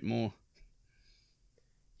that a bit more.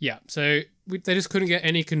 Yeah, so they just couldn't get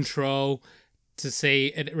any control to see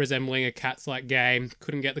it resembling a Cats-like game,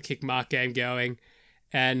 couldn't get the kick mark game going,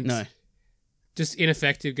 and just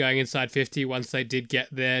ineffective going inside 50 once they did get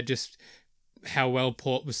there, just how well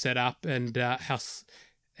Port was set up and how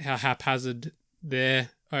haphazard their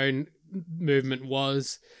own movement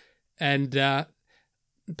was. And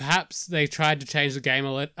perhaps they tried to change the game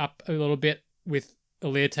up a little bit with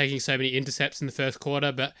Alia taking so many intercepts in the first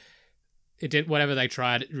quarter, but it did, whatever they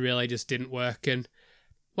tried, it really just didn't work. And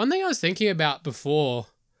one thing I was thinking about before,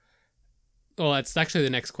 well, it's actually the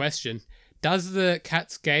next question. Does the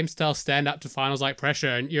Cats game style stand up to finals like pressure?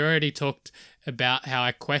 And you already talked about how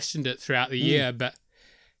I questioned it throughout the year, but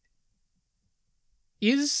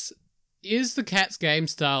is the Cats game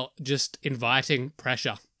style just inviting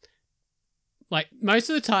pressure? Like, most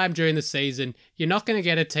of the time during the season, you're not going to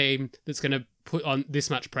get a team that's going to put on this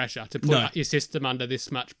much pressure, to put your system under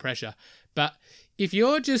this much pressure. But if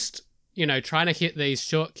you're just, trying to hit these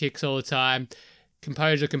short kicks all the time,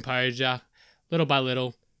 composure, little by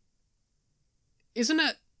little, isn't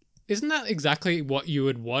that exactly what you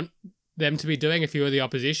would want them to be doing if you were the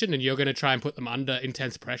opposition and you're going to try and put them under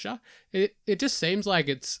intense pressure? It just seems like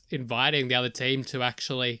it's inviting the other team to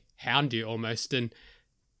actually hound you almost and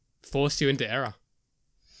force you into error.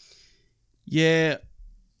 Yeah,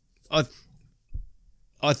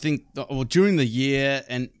 I think during the year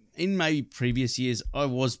and in maybe previous years, I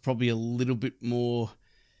was probably a little bit more,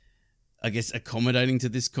 I guess, accommodating to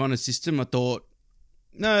this kind of system. I thought,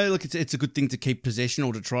 no, look, it's a good thing to keep possession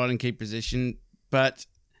or to try and keep possession, but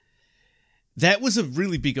That was a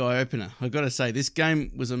really big eye-opener. I've got to say, this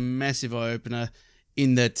game was a massive eye-opener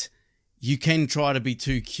in that you can try to be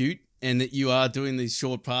too cute and that you are doing these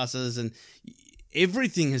short passes and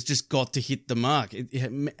everything has just got to hit the mark.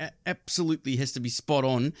 It absolutely has to be spot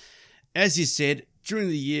on. As you said, during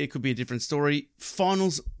the year, it could be a different story.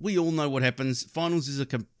 Finals, we all know what happens. Finals is a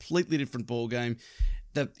completely different ball game.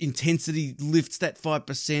 The intensity lifts that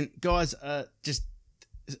 5%. Guys, just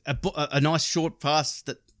a nice short pass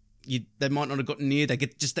that they might not have gotten near. They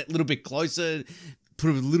get just that little bit closer,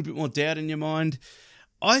 put a little bit more doubt in your mind.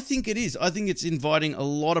 I think it is. I think it's inviting a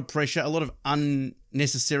lot of pressure, a lot of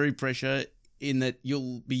unnecessary pressure in that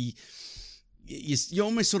you're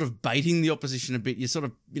almost sort of baiting the opposition a bit. You're sort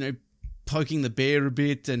of, poking the bear a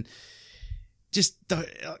bit and just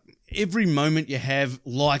every moment you have,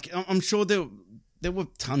 like, I'm sure there were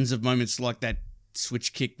tons of moments like that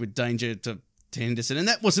switch kick with danger to Henderson, and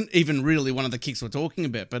that wasn't even really one of the kicks we're talking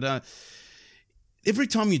about, but every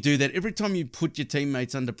time you do that, every time you put your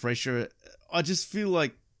teammates under pressure, I just feel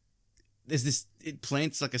like it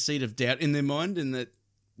plants like a seed of doubt in their mind and that,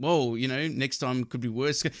 whoa, next time could be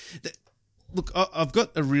worse. Look, I've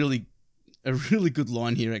got a really good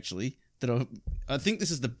line here, actually, that I think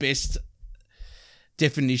this is the best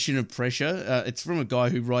definition of pressure. It's from a guy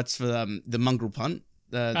who writes for the Mongrel Punt.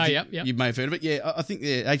 Yep. You may have heard of it. Yeah, I think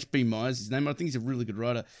H.B. Myers is his name. I think he's a really good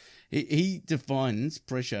writer. He defines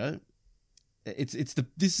pressure.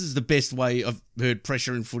 This is the best way I've heard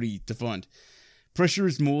pressure in footy defined. Pressure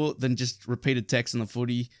is more than just repeated attacks on the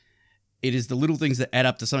footy. It is the little things that add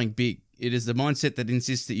up to something big. It is the mindset that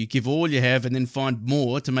insists that you give all you have and then find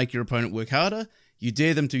more to make your opponent work harder. You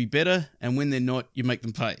dare them to be better, and when they're not, you make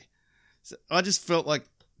them pay. So I just felt like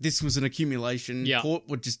this was an accumulation. Yeah. Port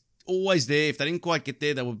were just always there. If they didn't quite get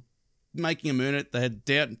there, they were making them earn it. They had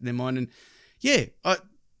doubt in their mind. And yeah,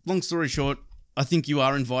 long story short, I think you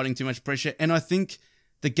are inviting too much pressure. And I think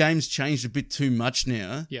the game's changed a bit too much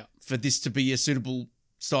now for this to be a suitable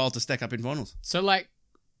style to stack up in finals. So,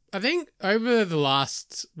 I think over the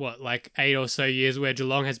last, 8 or so years where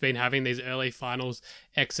Geelong has been having these early finals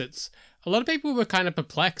exits, a lot of people were kind of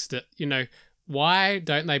perplexed at, why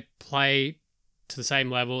don't they play to the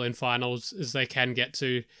same level in finals as they can get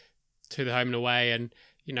to the home and away? And,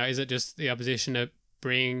 is it just the opposition are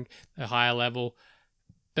bringing a higher level?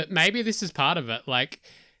 But maybe this is part of it. Like,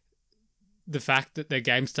 the fact that their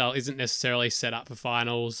game style isn't necessarily set up for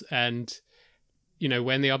finals and,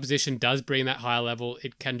 when the opposition does bring that higher level,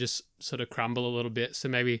 it can just sort of crumble a little bit. So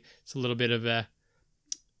maybe it's a little bit of a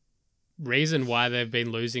reason why they've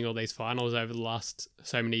been losing all these finals over the last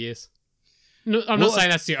so many years. No, I'm not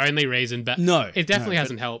saying that's the only reason, but it definitely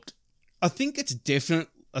hasn't helped. I think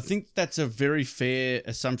I think that's a very fair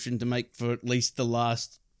assumption to make for at least the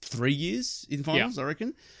last 3 years in finals, I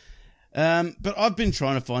reckon. But I've been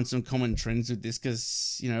trying to find some common trends with this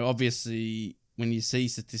because, obviously when you see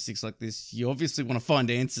statistics like this, you obviously want to find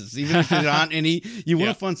answers. Even if there aren't any, you want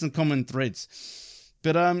to find some common threads.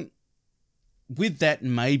 But with that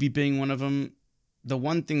maybe being one of them, the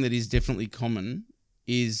one thing that is definitely common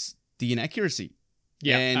is the inaccuracy.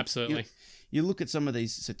 Yeah, and absolutely. You look at some of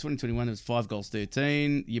these. So 2021, there was 5 goals,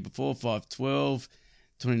 13. The year before, 5-12.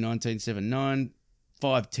 2019, 7-9.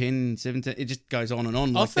 5-10, 17. It just goes on and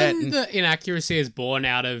on like that. Often the inaccuracy is born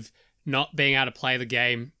out of not being able to play the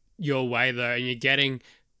game your way, though, and you're getting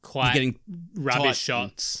rubbish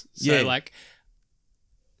shots. So,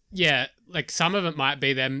 some of it might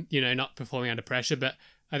be them, not performing under pressure, but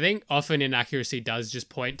I think often inaccuracy does just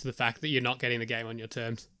point to the fact that you're not getting the game on your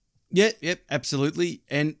terms. Yeah, absolutely.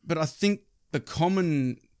 But I think the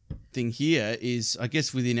common thing here is, I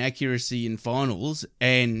guess, with inaccuracy in finals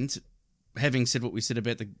and having said what we said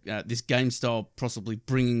about this game style possibly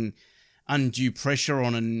bringing undue pressure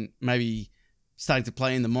on and maybe starting to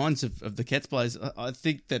play in the minds of the Cats players, I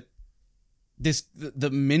think that the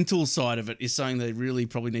mental side of it is something they really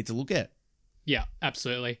probably need to look at. Yeah,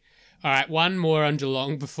 absolutely. All right, one more on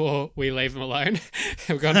Geelong before we leave them alone.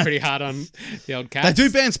 We've gone pretty hard on the old Cats. They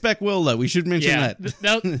do bounce back well, though. We should mention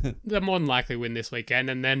that. They'll more than likely win this weekend,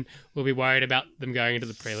 and then we'll be worried about them going into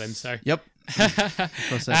the prelims. So, yep.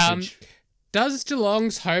 Cross that bridge. Does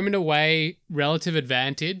Geelong's home and away relative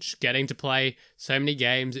advantage, getting to play so many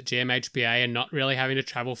games at GMHBA and not really having to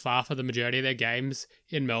travel far for the majority of their games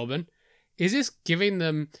in Melbourne, is this giving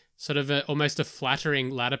them sort of almost a flattering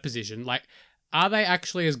ladder position? Like, are they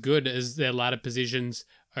actually as good as their ladder positions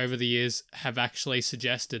over the years have actually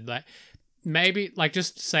suggested? Like, maybe,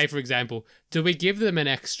 just say, for example, do we give them an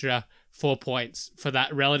extra 4 points for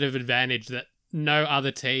that relative advantage that no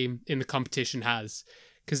other team in the competition has?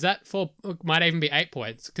 Because that 4 might even be 8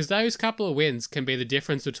 points. Because those couple of wins can be the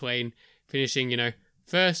difference between finishing,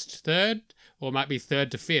 first, third, or might be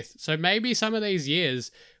third to fifth. So maybe some of these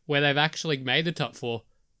years where they've actually made the top four,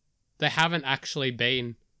 they haven't actually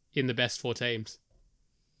been in the best four teams.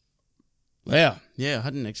 Wow. Yeah, I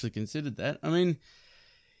hadn't actually considered that. I mean,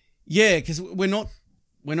 yeah, because we're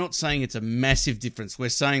not saying it's a massive difference. We're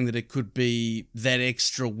saying that it could be that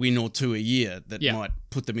extra win or two a year that might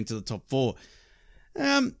put them into the top four.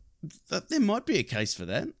 There might be a case for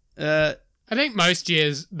that. I think most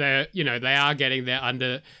years they are getting there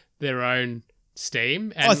under their own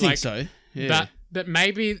steam. And I think so. Yeah. But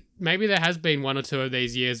maybe there has been one or two of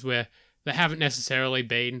these years where they haven't necessarily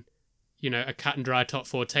been, a cut and dry top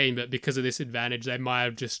 14, but because of this advantage, they might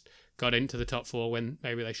have just got into the top four when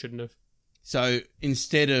maybe they shouldn't have. So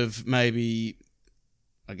instead of maybe,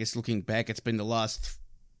 I guess looking back, it's been the last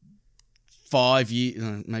 5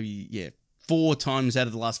 years, four times out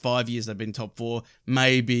of the last 5 years they've been top four.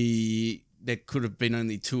 Maybe there could have been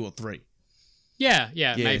only two or three. Yeah,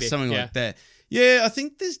 maybe. Something like that. Yeah, I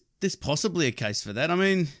think there's possibly a case for that. I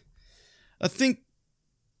mean, I think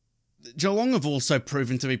Geelong have also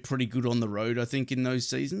proven to be pretty good on the road, I think, in those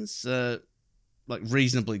seasons.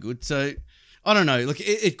 Reasonably good. So, I don't know. Look,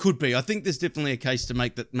 it could be. I think there's definitely a case to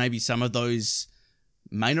make that maybe some of those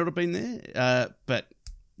may not have been there. But,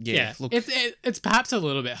 yeah. Look, it's perhaps a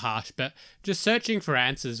little bit harsh, but just searching for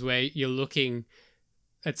answers where you're looking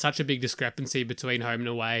at such a big discrepancy between home and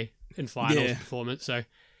away and finals performance. So,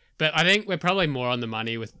 but I think we're probably more on the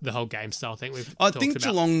money with the whole game style thing I think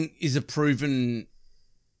Geelong is a proven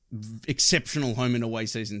exceptional home and away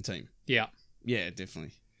season team. Yeah. Yeah,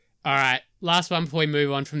 definitely. All right, last one before we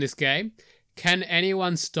move on from this game. Can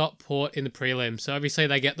anyone stop Port in the prelim? So obviously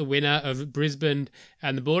they get the winner of Brisbane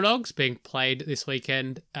and the Bulldogs being played this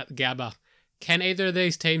weekend at the Gabba. Can either of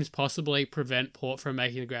these teams possibly prevent Port from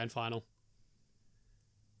making the grand final?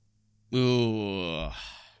 Ooh.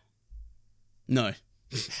 No.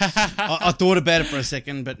 I thought about it for a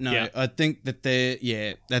second, but no. Yeah. I think that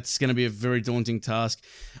that's going to be a very daunting task.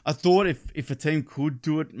 I thought if a team could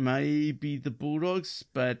do it, maybe the Bulldogs,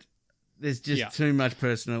 but there's just too much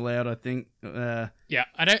personnel out, I think. I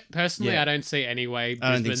don't see any way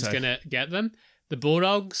Brisbane's going to get them. The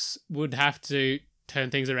Bulldogs would have to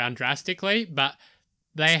turn things around drastically, but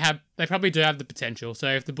they probably do have the potential. So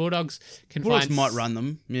if the Bulldogs might run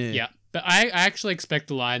them. Yeah. But I actually expect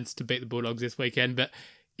the Lions to beat the Bulldogs this weekend. But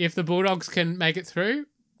if the Bulldogs can make it through,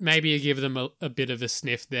 maybe you give them a bit of a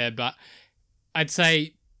sniff there. But I'd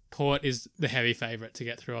say Port is the heavy favourite to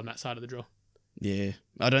get through on that side of the draw. Yeah,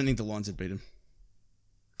 I don't think the Lions would beat them.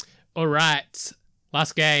 All right,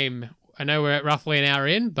 last game. I know we're at roughly an hour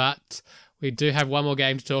in, but we do have one more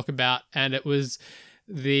game to talk about. And it was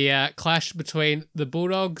the clash between the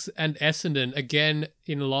Bulldogs and Essendon, again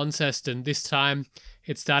in Launceston. This time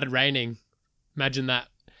it started raining. Imagine that.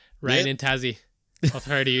 Rain in Tassie. I'll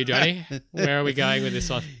throw it to you, Johnny. Where are we going with this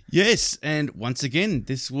one? Yes, and once again,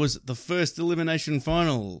 this was the first elimination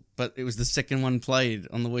final, but it was the second one played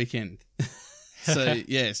on the weekend. So,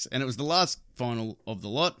 yes, and it was the last final of the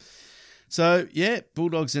lot. So, yeah,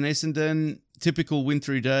 Bulldogs and Essendon, typical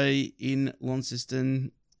win-through day in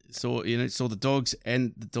Launceston. Saw the Dogs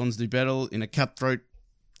and the Dons do battle in a cutthroat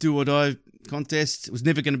do-or-die contest. It was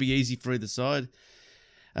never going to be easy for either side.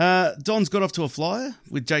 Dons got off to a flyer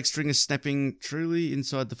with Jake Stringer snapping truly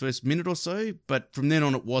inside the first minute or so, but from then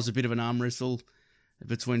on it was a bit of an arm wrestle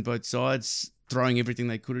between both sides, throwing everything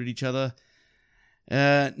they could at each other.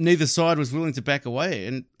 Neither side was willing to back away,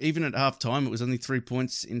 and even at half-time it was only 3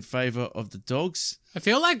 points in favour of the Dogs. I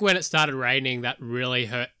feel like when it started raining, that really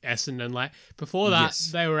hurt Essendon. Like before that,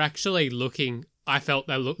 they were actually looking. I felt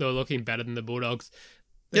they were looking better than the Bulldogs.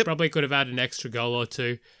 They probably could have had an extra goal or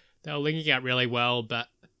two. They were linking out really well, but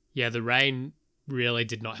yeah, the rain really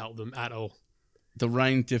did not help them at all. The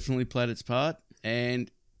rain definitely played its part, and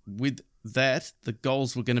with that, the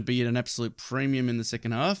goals were going to be at an absolute premium in the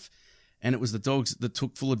second half, and it was the Dogs that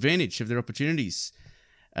took full advantage of their opportunities.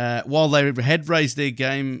 While they had raised their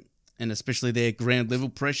game, and especially their ground level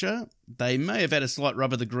pressure, they may have had a slight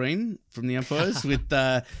rub of the green from the umpires, with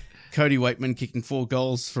Cody Waitman kicking 4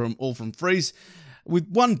 goals from frees, with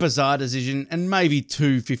one bizarre decision and maybe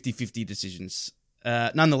two 50-50 decisions.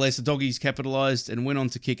 Nonetheless, the Doggies capitalised and went on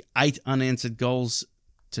to kick 8 unanswered goals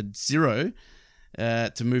to 0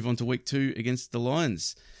 to move on to week 2 against the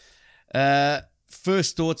Lions.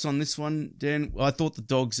 First thoughts on this one, Dan? I thought the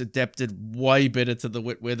Dogs adapted way better to the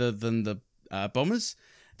wet weather than the Bombers.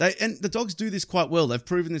 And the Dogs do this quite well. They've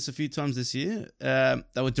proven this a few times this year.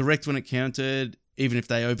 They were direct when it counted, even if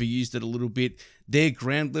they overused it a little bit. Their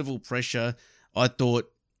ground level pressure, I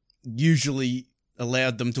thought, usually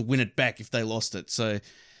allowed them to win it back if they lost it. So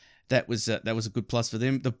that was a good plus for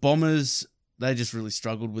them. The Bombers, they just really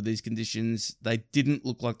struggled with these conditions. They didn't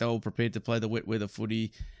look like they were prepared to play the wet weather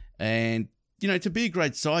footy. And, to be a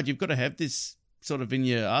great side, you've got to have this sort of in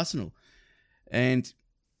your arsenal. And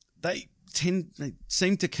they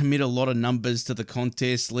seem to commit a lot of numbers to the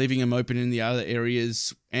contest, leaving them open in the other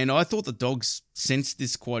areas. And I thought the Dogs sensed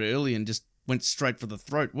this quite early and just went straight for the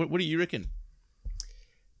throat. What do you reckon?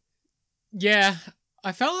 Yeah,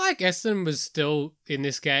 I felt like Essendon was still in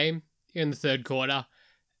this game in the third quarter.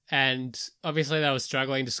 And obviously they were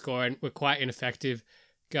struggling to score and were quite ineffective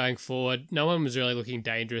going forward. No one was really looking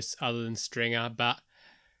dangerous other than Stringer. But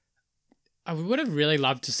I would have really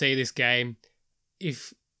loved to see this game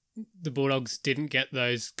if the Bulldogs didn't get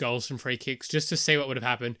those goals from free kicks, just to see what would have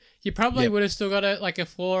happened. You probably would have still got a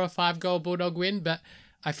 4 or 5 goal Bulldog win, but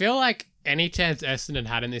I feel like any chance Essendon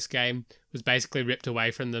had in this game was basically ripped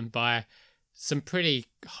away from them by some pretty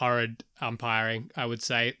horrid umpiring, I would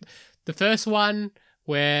say. The first one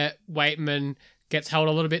where Waitman gets held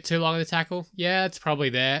a little bit too long in the tackle, yeah, it's probably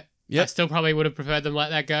there. Yep. I still probably would have preferred them let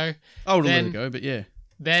that go. I would have let it go, but yeah.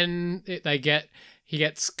 Then he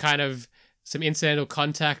gets kind of some incidental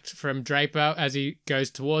contact from Draper as he goes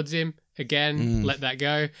towards him. Again, let that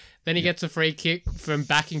go. Then he gets a free kick from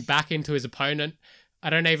backing back into his opponent. I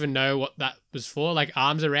don't even know what that was for.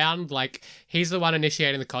 Arms around. He's the one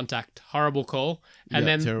initiating the contact. Horrible call. And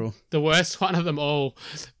then terrible. The worst one of them all,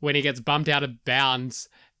 when he gets bumped out of bounds,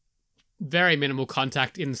 very minimal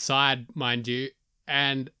contact inside, mind you.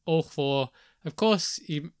 And all 4, of course,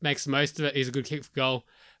 he makes the most of it. He's a good kick for goal.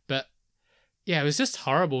 But yeah, it was just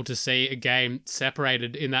horrible to see a game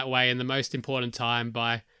separated in that way in the most important time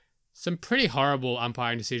by some pretty horrible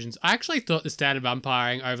umpiring decisions. I actually thought the standard of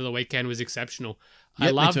umpiring over the weekend was exceptional.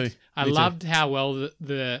 Yep, I loved how well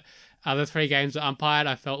the other 3 games were umpired.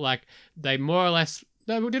 I felt like they more or less,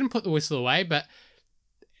 they didn't put the whistle away, but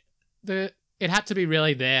it had to be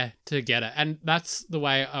really there to get it. And that's the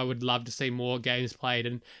way I would love to see more games played.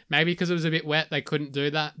 And maybe because it was a bit wet, they couldn't do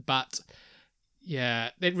that. But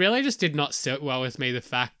yeah, it really just did not sit well with me, the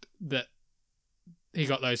fact that he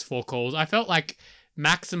got those 4 calls. I felt like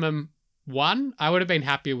maximum 1, I would have been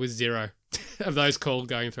happier with 0 of those calls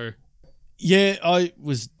going through. Yeah, I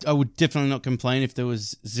would definitely not complain if there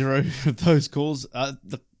was 0 of those calls.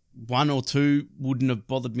 The 1 or 2 wouldn't have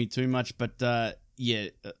bothered me too much, but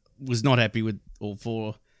was not happy with all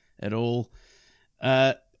 4 at all.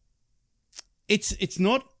 It's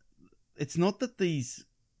not that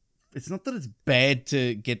it's bad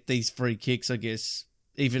to get these free kicks, I guess,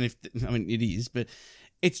 even if, it is, but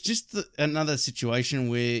it's just another situation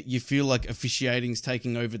where you feel like officiating's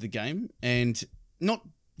taking over the game and not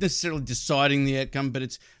necessarily deciding the outcome, but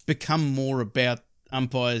it's become more about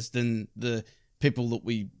umpires than the people that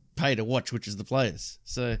we pay to watch, which is the players.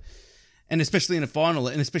 So, and especially in a final,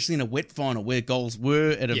 and especially in a wet final where goals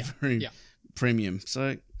were at a very premium.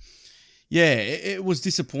 So, yeah, it was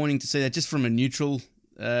disappointing to see that just from a neutral.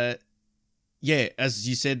 As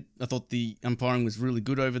you said, I thought the umpiring was really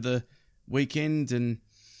good over the weekend, and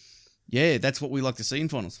yeah, that's what we like to see in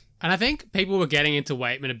finals. And I think people were getting into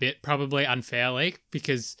Waitman a bit, probably unfairly,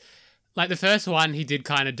 because the first one, he did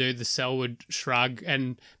kind of do the Selwood shrug,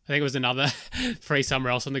 and I think it was another free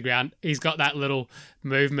somewhere else on the ground. He's got that little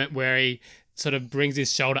movement where he sort of brings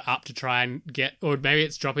his shoulder up to try and get, or maybe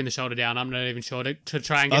it's dropping the shoulder down, I'm not even sure, to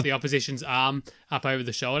try and get the opposition's arm up over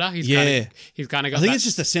the shoulder. He's kind of got I think it's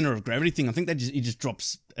just a centre of gravity thing. I think he just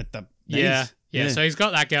drops at the knees. Yeah, so he's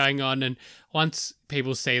got that going on, and once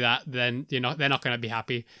people see that, then they're not going to be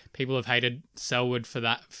happy. People have hated Selwood for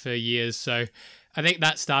that for years, so I think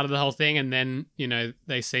that started the whole thing, and then,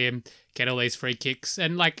 they see him get all these free kicks,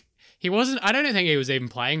 and he wasn't, I don't think he was even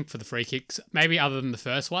playing for the free kicks, maybe other than the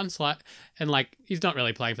first one, and he's not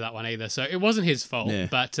really playing for that one either, so it wasn't his fault,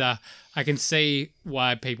 but I can see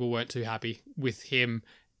why people weren't too happy with him,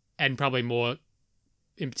 and probably more,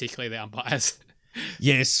 in particular, the umpires.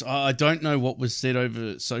 Yes, I don't know what was said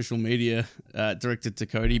over social media directed to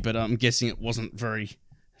Cody, but I'm guessing it wasn't very,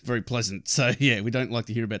 very pleasant. So, yeah, we don't like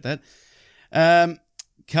to hear about that.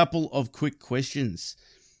 Couple of quick questions.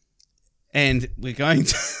 And we're going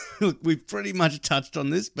to... Look, we've pretty much touched on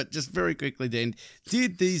this, but just very quickly, Dan,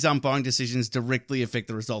 did these umpiring decisions directly affect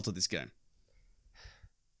the result of this game?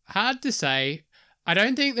 Hard to say. I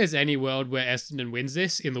don't think there's any world where Essendon wins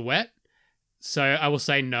this in the wet, so I will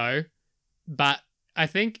say no. But I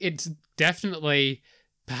think it's definitely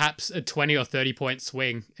perhaps a 20 or 30 point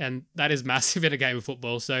swing, and that is massive in a game of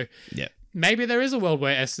football. So maybe there is a world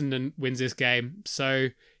where Essendon wins this game. So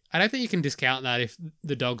I don't think you can discount that if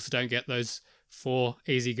the Dogs don't get those 4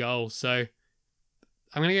 easy goals. So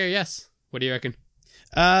I'm going to go yes. What do you reckon?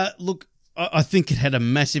 Look, I think it had a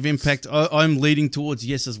massive impact. I'm leading towards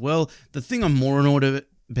yes as well. The thing I'm more annoyed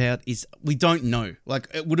about is we don't know. Like,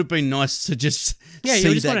 it would have been nice to just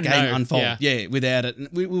see that game unfold. Yeah, without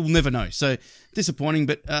it. We'll never know. So, disappointing.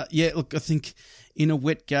 But, look, I think in a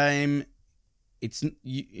wet game,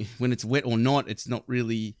 when it's wet or not, it's not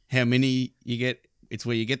really how many you get. It's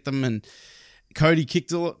where you get them. And Cody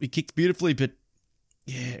kicked a lot. He kicked beautifully, but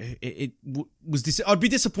yeah, it was. I'd be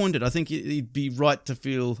disappointed. I think you'd be right to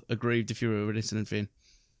feel aggrieved if you're a Essendon fan.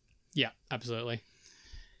 Yeah, absolutely.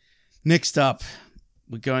 Next up,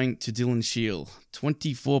 we're going to Dylan Shiel.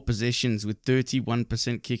 24 possessions with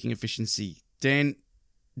 31% kicking efficiency. Dan,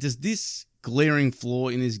 does this glaring flaw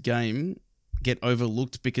in his game get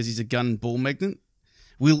overlooked because he's a gun ball magnet?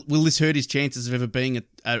 Will this hurt his chances of ever being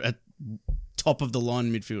a top of the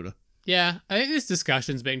line midfielder? Yeah, I think this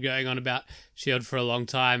discussion's been going on about Shield for a long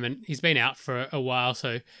time, and he's been out for a while,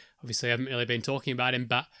 so obviously I haven't really been talking about him,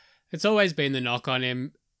 but it's always been the knock on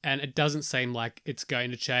him, and it doesn't seem like it's going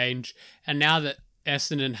to change. And now that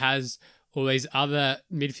Essendon has all these other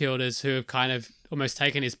midfielders who have kind of almost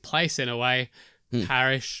taken his place in a way,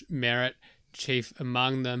 Parrish, Merritt, Chief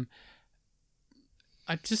among them,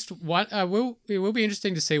 it will be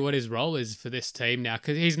interesting to see what his role is for this team now,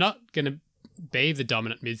 because he's not going to be the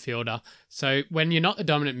dominant midfielder. So when you're not the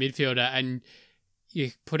dominant midfielder and you're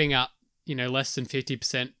putting up, less than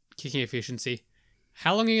 50% kicking efficiency,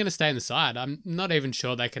 how long are you going to stay in the side? I'm not even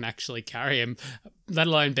sure they can actually carry him, let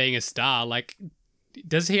alone being a star. Like,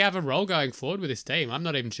 does he have a role going forward with his team? I'm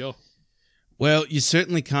not even sure. Well, you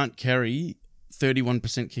certainly can't carry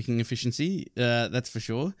 31% kicking efficiency. That's for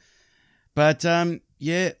sure. But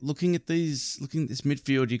looking at this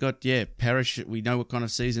midfield, you got Parrish. We know what kind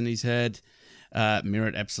of season he's had.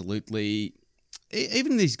 Merritt, absolutely.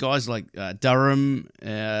 Even these guys like Durham,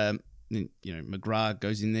 McGrath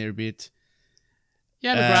goes in there a bit.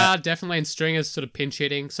 Yeah, McGrath definitely, and Stringer's sort of pinch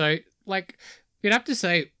hitting. So, you'd have to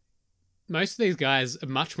say most of these guys are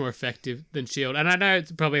much more effective than Shield. And I know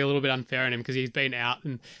it's probably a little bit unfair on him because he's been out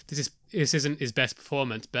and this isn't his best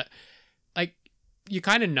performance, but you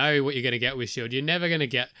kind of know what you're going to get with Shield. You're never going to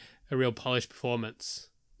get a real polished performance.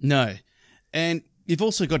 No. And you've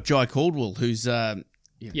also got Jai Caldwell, who's he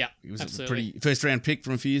was absolutely. a pretty first round pick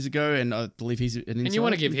from a few years ago, and I believe he's an inside. And you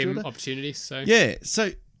want to give him opportunities, so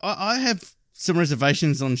So I have some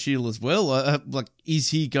reservations on Shield as well.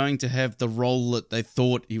 Is he going to have the role that they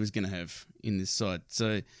thought he was going to have in this side?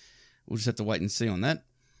 So we'll just have to wait and see on that.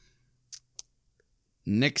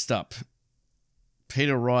 Next up,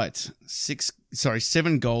 Peter Wright,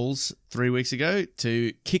 7 goals 3 weeks ago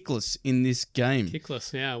to kickless in this game.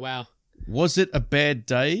 Kickless, yeah, wow. Was it a bad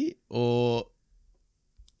day, or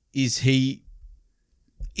is he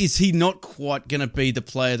not quite going to be the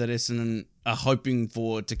player that Essendon are hoping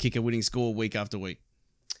for to kick a winning score week after week?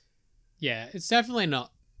 Yeah, it's definitely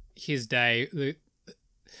not his day. The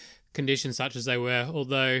conditions such as they were,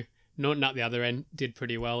 although Norton up the other end did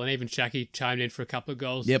pretty well, and even Shaki chimed in for a couple of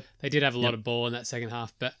goals. Yep. They did have a lot of ball in that second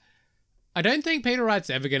half, but I don't think Peter Wright's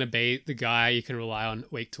ever going to be the guy you can rely on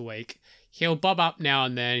week to week. He'll bob up now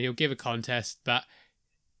and then, he'll give a contest, but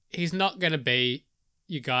he's not going to be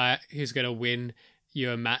your guy who's going to win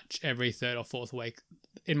you a match every third or fourth week,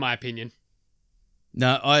 in my opinion.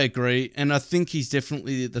 No, I agree, and I think he's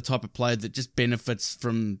definitely the type of player that just benefits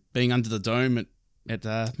from being under the dome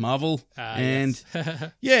at Marvel, and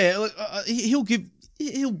he'll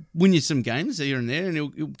win you some games here and there, and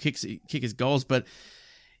he'll kick his goals. But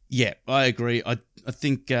yeah, I agree. I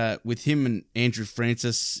think with him and Andrew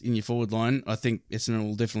Francis in your forward line, I think Essendon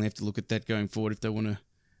will definitely have to look at that going forward if they want to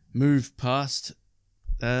move past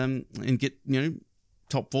and get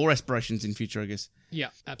top 4 aspirations in future, I guess. Yeah,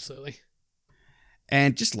 absolutely.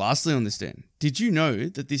 And just lastly on this, Dan, did you know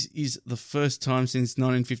that this is the first time since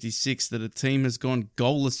 1956 that a team has gone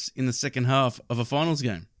goalless in the second half of a finals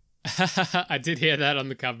game? I did hear that on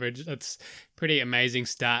the coverage. That's a pretty amazing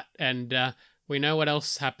stat. And we know what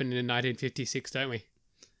else happened in 1956, don't we?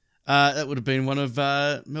 That would have been one of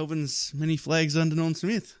Melbourne's many flags under Norm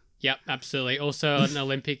Smith. Yep, absolutely. Also an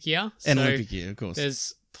Olympic year. Olympic year, of course.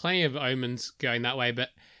 There's plenty of omens going that way.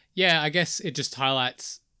 But yeah, I guess it just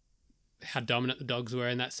highlights how dominant the Dogs were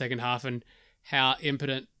in that second half and how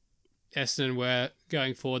impotent Essendon were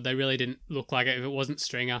going forward. They really didn't look like it. If it wasn't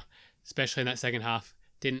Stringer, especially in that second half,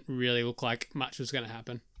 didn't really look like much was going to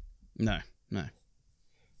happen. No.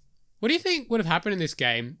 What do you think would have happened in this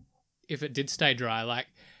game if it did stay dry? Like,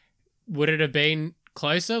 would it have been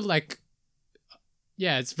closer?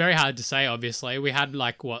 Yeah, it's very hard to say, obviously. We had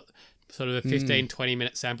sort of a 15, 20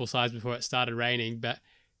 minute sample size before it started raining, but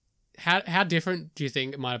how different do you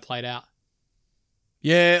think it might have played out?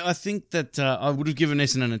 Yeah, I think that I would have given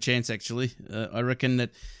Essendon a chance, actually. I reckon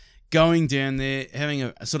that going down there, having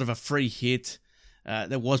a sort of a free hit,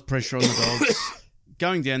 there was pressure on the Dogs.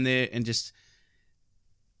 Going down there and just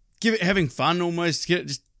having fun almost,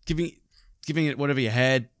 just giving it whatever you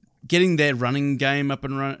had, getting their running game up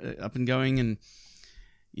and going, and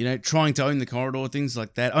trying to own the corridor, things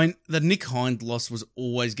like that. I mean, the Nick Hind loss was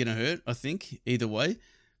always going to hurt, I think, either way.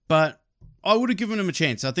 But I would have given them a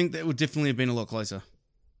chance. I think that would definitely have been a lot closer.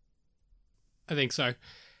 I think so.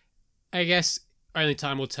 I guess only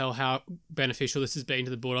time will tell how beneficial this has been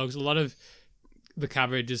to the Bulldogs. A lot of the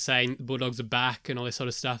coverage is saying the Bulldogs are back and all this sort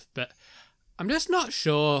of stuff, but I'm just not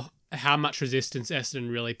sure how much resistance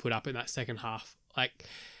Essendon really put up in that second half. I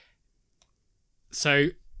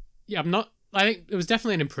think it was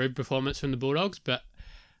definitely an improved performance from the Bulldogs, but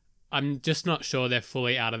I'm just not sure they're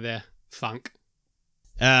fully out of their funk.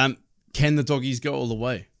 Can the Doggies go all the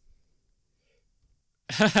way?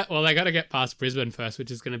 Well, they got to get past Brisbane first,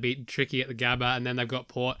 which is going to be tricky at the Gabba, and then they've got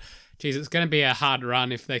Port. Geez, it's going to be a hard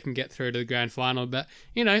run if they can get through to the grand final, but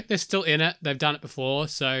they're still in it. They've done it before,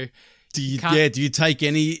 so do you take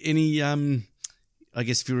any I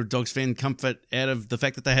guess if you're a Dogs fan, comfort out of the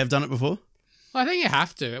fact that they have done it before? Well, I think you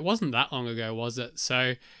have to. It wasn't that long ago, was it?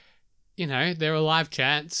 So, they're a live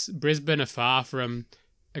chance. Brisbane are far from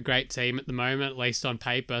a great team at the moment, at least on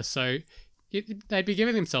paper, so they'd be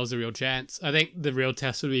giving themselves a real chance. I think the real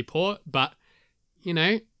test would be Port, but,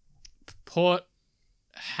 Port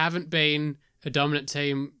haven't been a dominant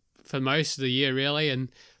team for most of the year, really, and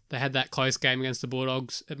they had that close game against the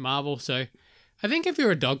Bulldogs at Marvel, so I think if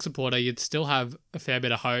you're a Dog supporter, you'd still have a fair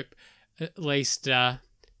bit of hope, at least,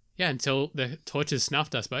 until the torch is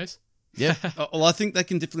snuffed, I suppose. Yeah, well, I think they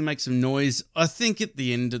can definitely make some noise. I think at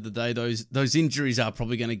the end of the day, those injuries are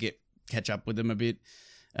probably going to catch up with them a bit.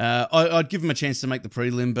 I'd give them a chance to make the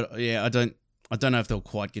prelim, but yeah, I don't know if they'll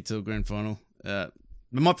quite get to a grand final. They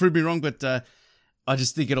might prove me wrong, but I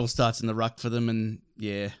just think it all starts in the ruck for them, and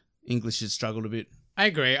yeah, English has struggled a bit. I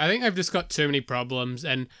agree. I think they've just got too many problems,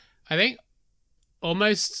 and I think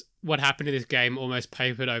almost what happened in this game almost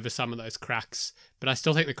papered over some of those cracks, but I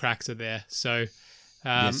still think the cracks are there. So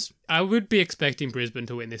Yes. I would be expecting Brisbane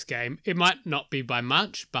to win this game. It might not be by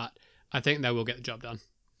much, but I think they will get the job done.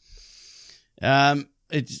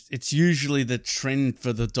 It's usually the trend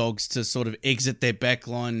for the Dogs to sort of exit their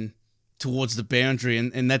backline towards the boundary,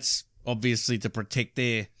 and that's obviously to protect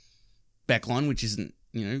their backline, which isn't,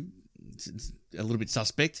 it's a little bit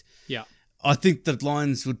suspect. Yeah. I think the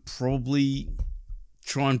Lions would probably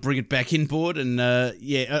try and bring it back inboard, and I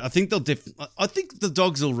think I think the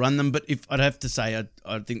Dogs will run them, but if I'd have to say,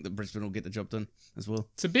 I think that Brisbane will get the job done as well.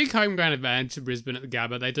 It's a big home ground advantage to Brisbane at the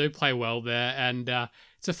Gabba. They do play well there, and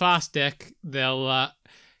it's a fast deck. They'll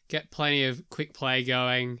get plenty of quick play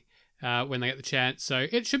going when they get the chance. So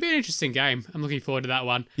it should be an interesting game. I'm looking forward to that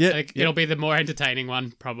one. Yeah, It'll be the more entertaining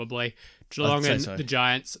one, probably. Geelong and the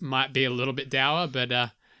Giants might be a little bit dour, but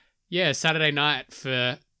Saturday night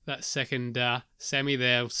for that second semi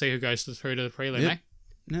there. We'll see who goes through to the prelim, eh?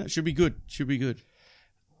 No, it should be good.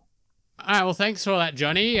 All right, well, thanks for all that,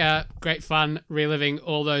 Johnny. Great fun reliving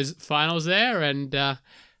all those finals there, and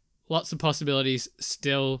lots of possibilities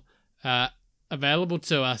still available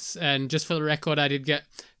to us. And just for the record, I did get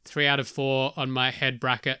 3 out of 4 on my head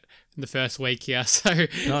bracket in the first week here. So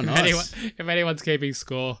nice. if anyone's keeping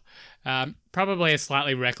score, probably a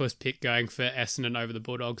slightly reckless pick going for Essendon over the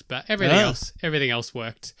Bulldogs, but everything else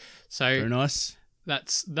worked. So very nice.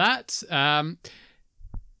 That's that.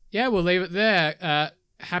 We'll leave it there.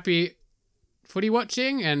 Happy footy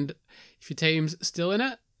watching, and if your team's still in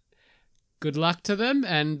it, good luck to them,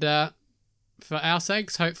 and for our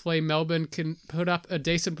sakes, hopefully Melbourne can put up a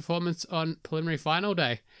decent performance on preliminary final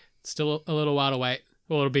day. It's still a little while to wait.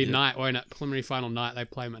 Well, it'll be night, won't it? Preliminary final night, they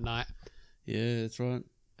play them at night. Yeah, that's right.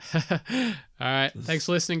 All right, thanks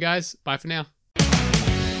for listening, guys. Bye for now.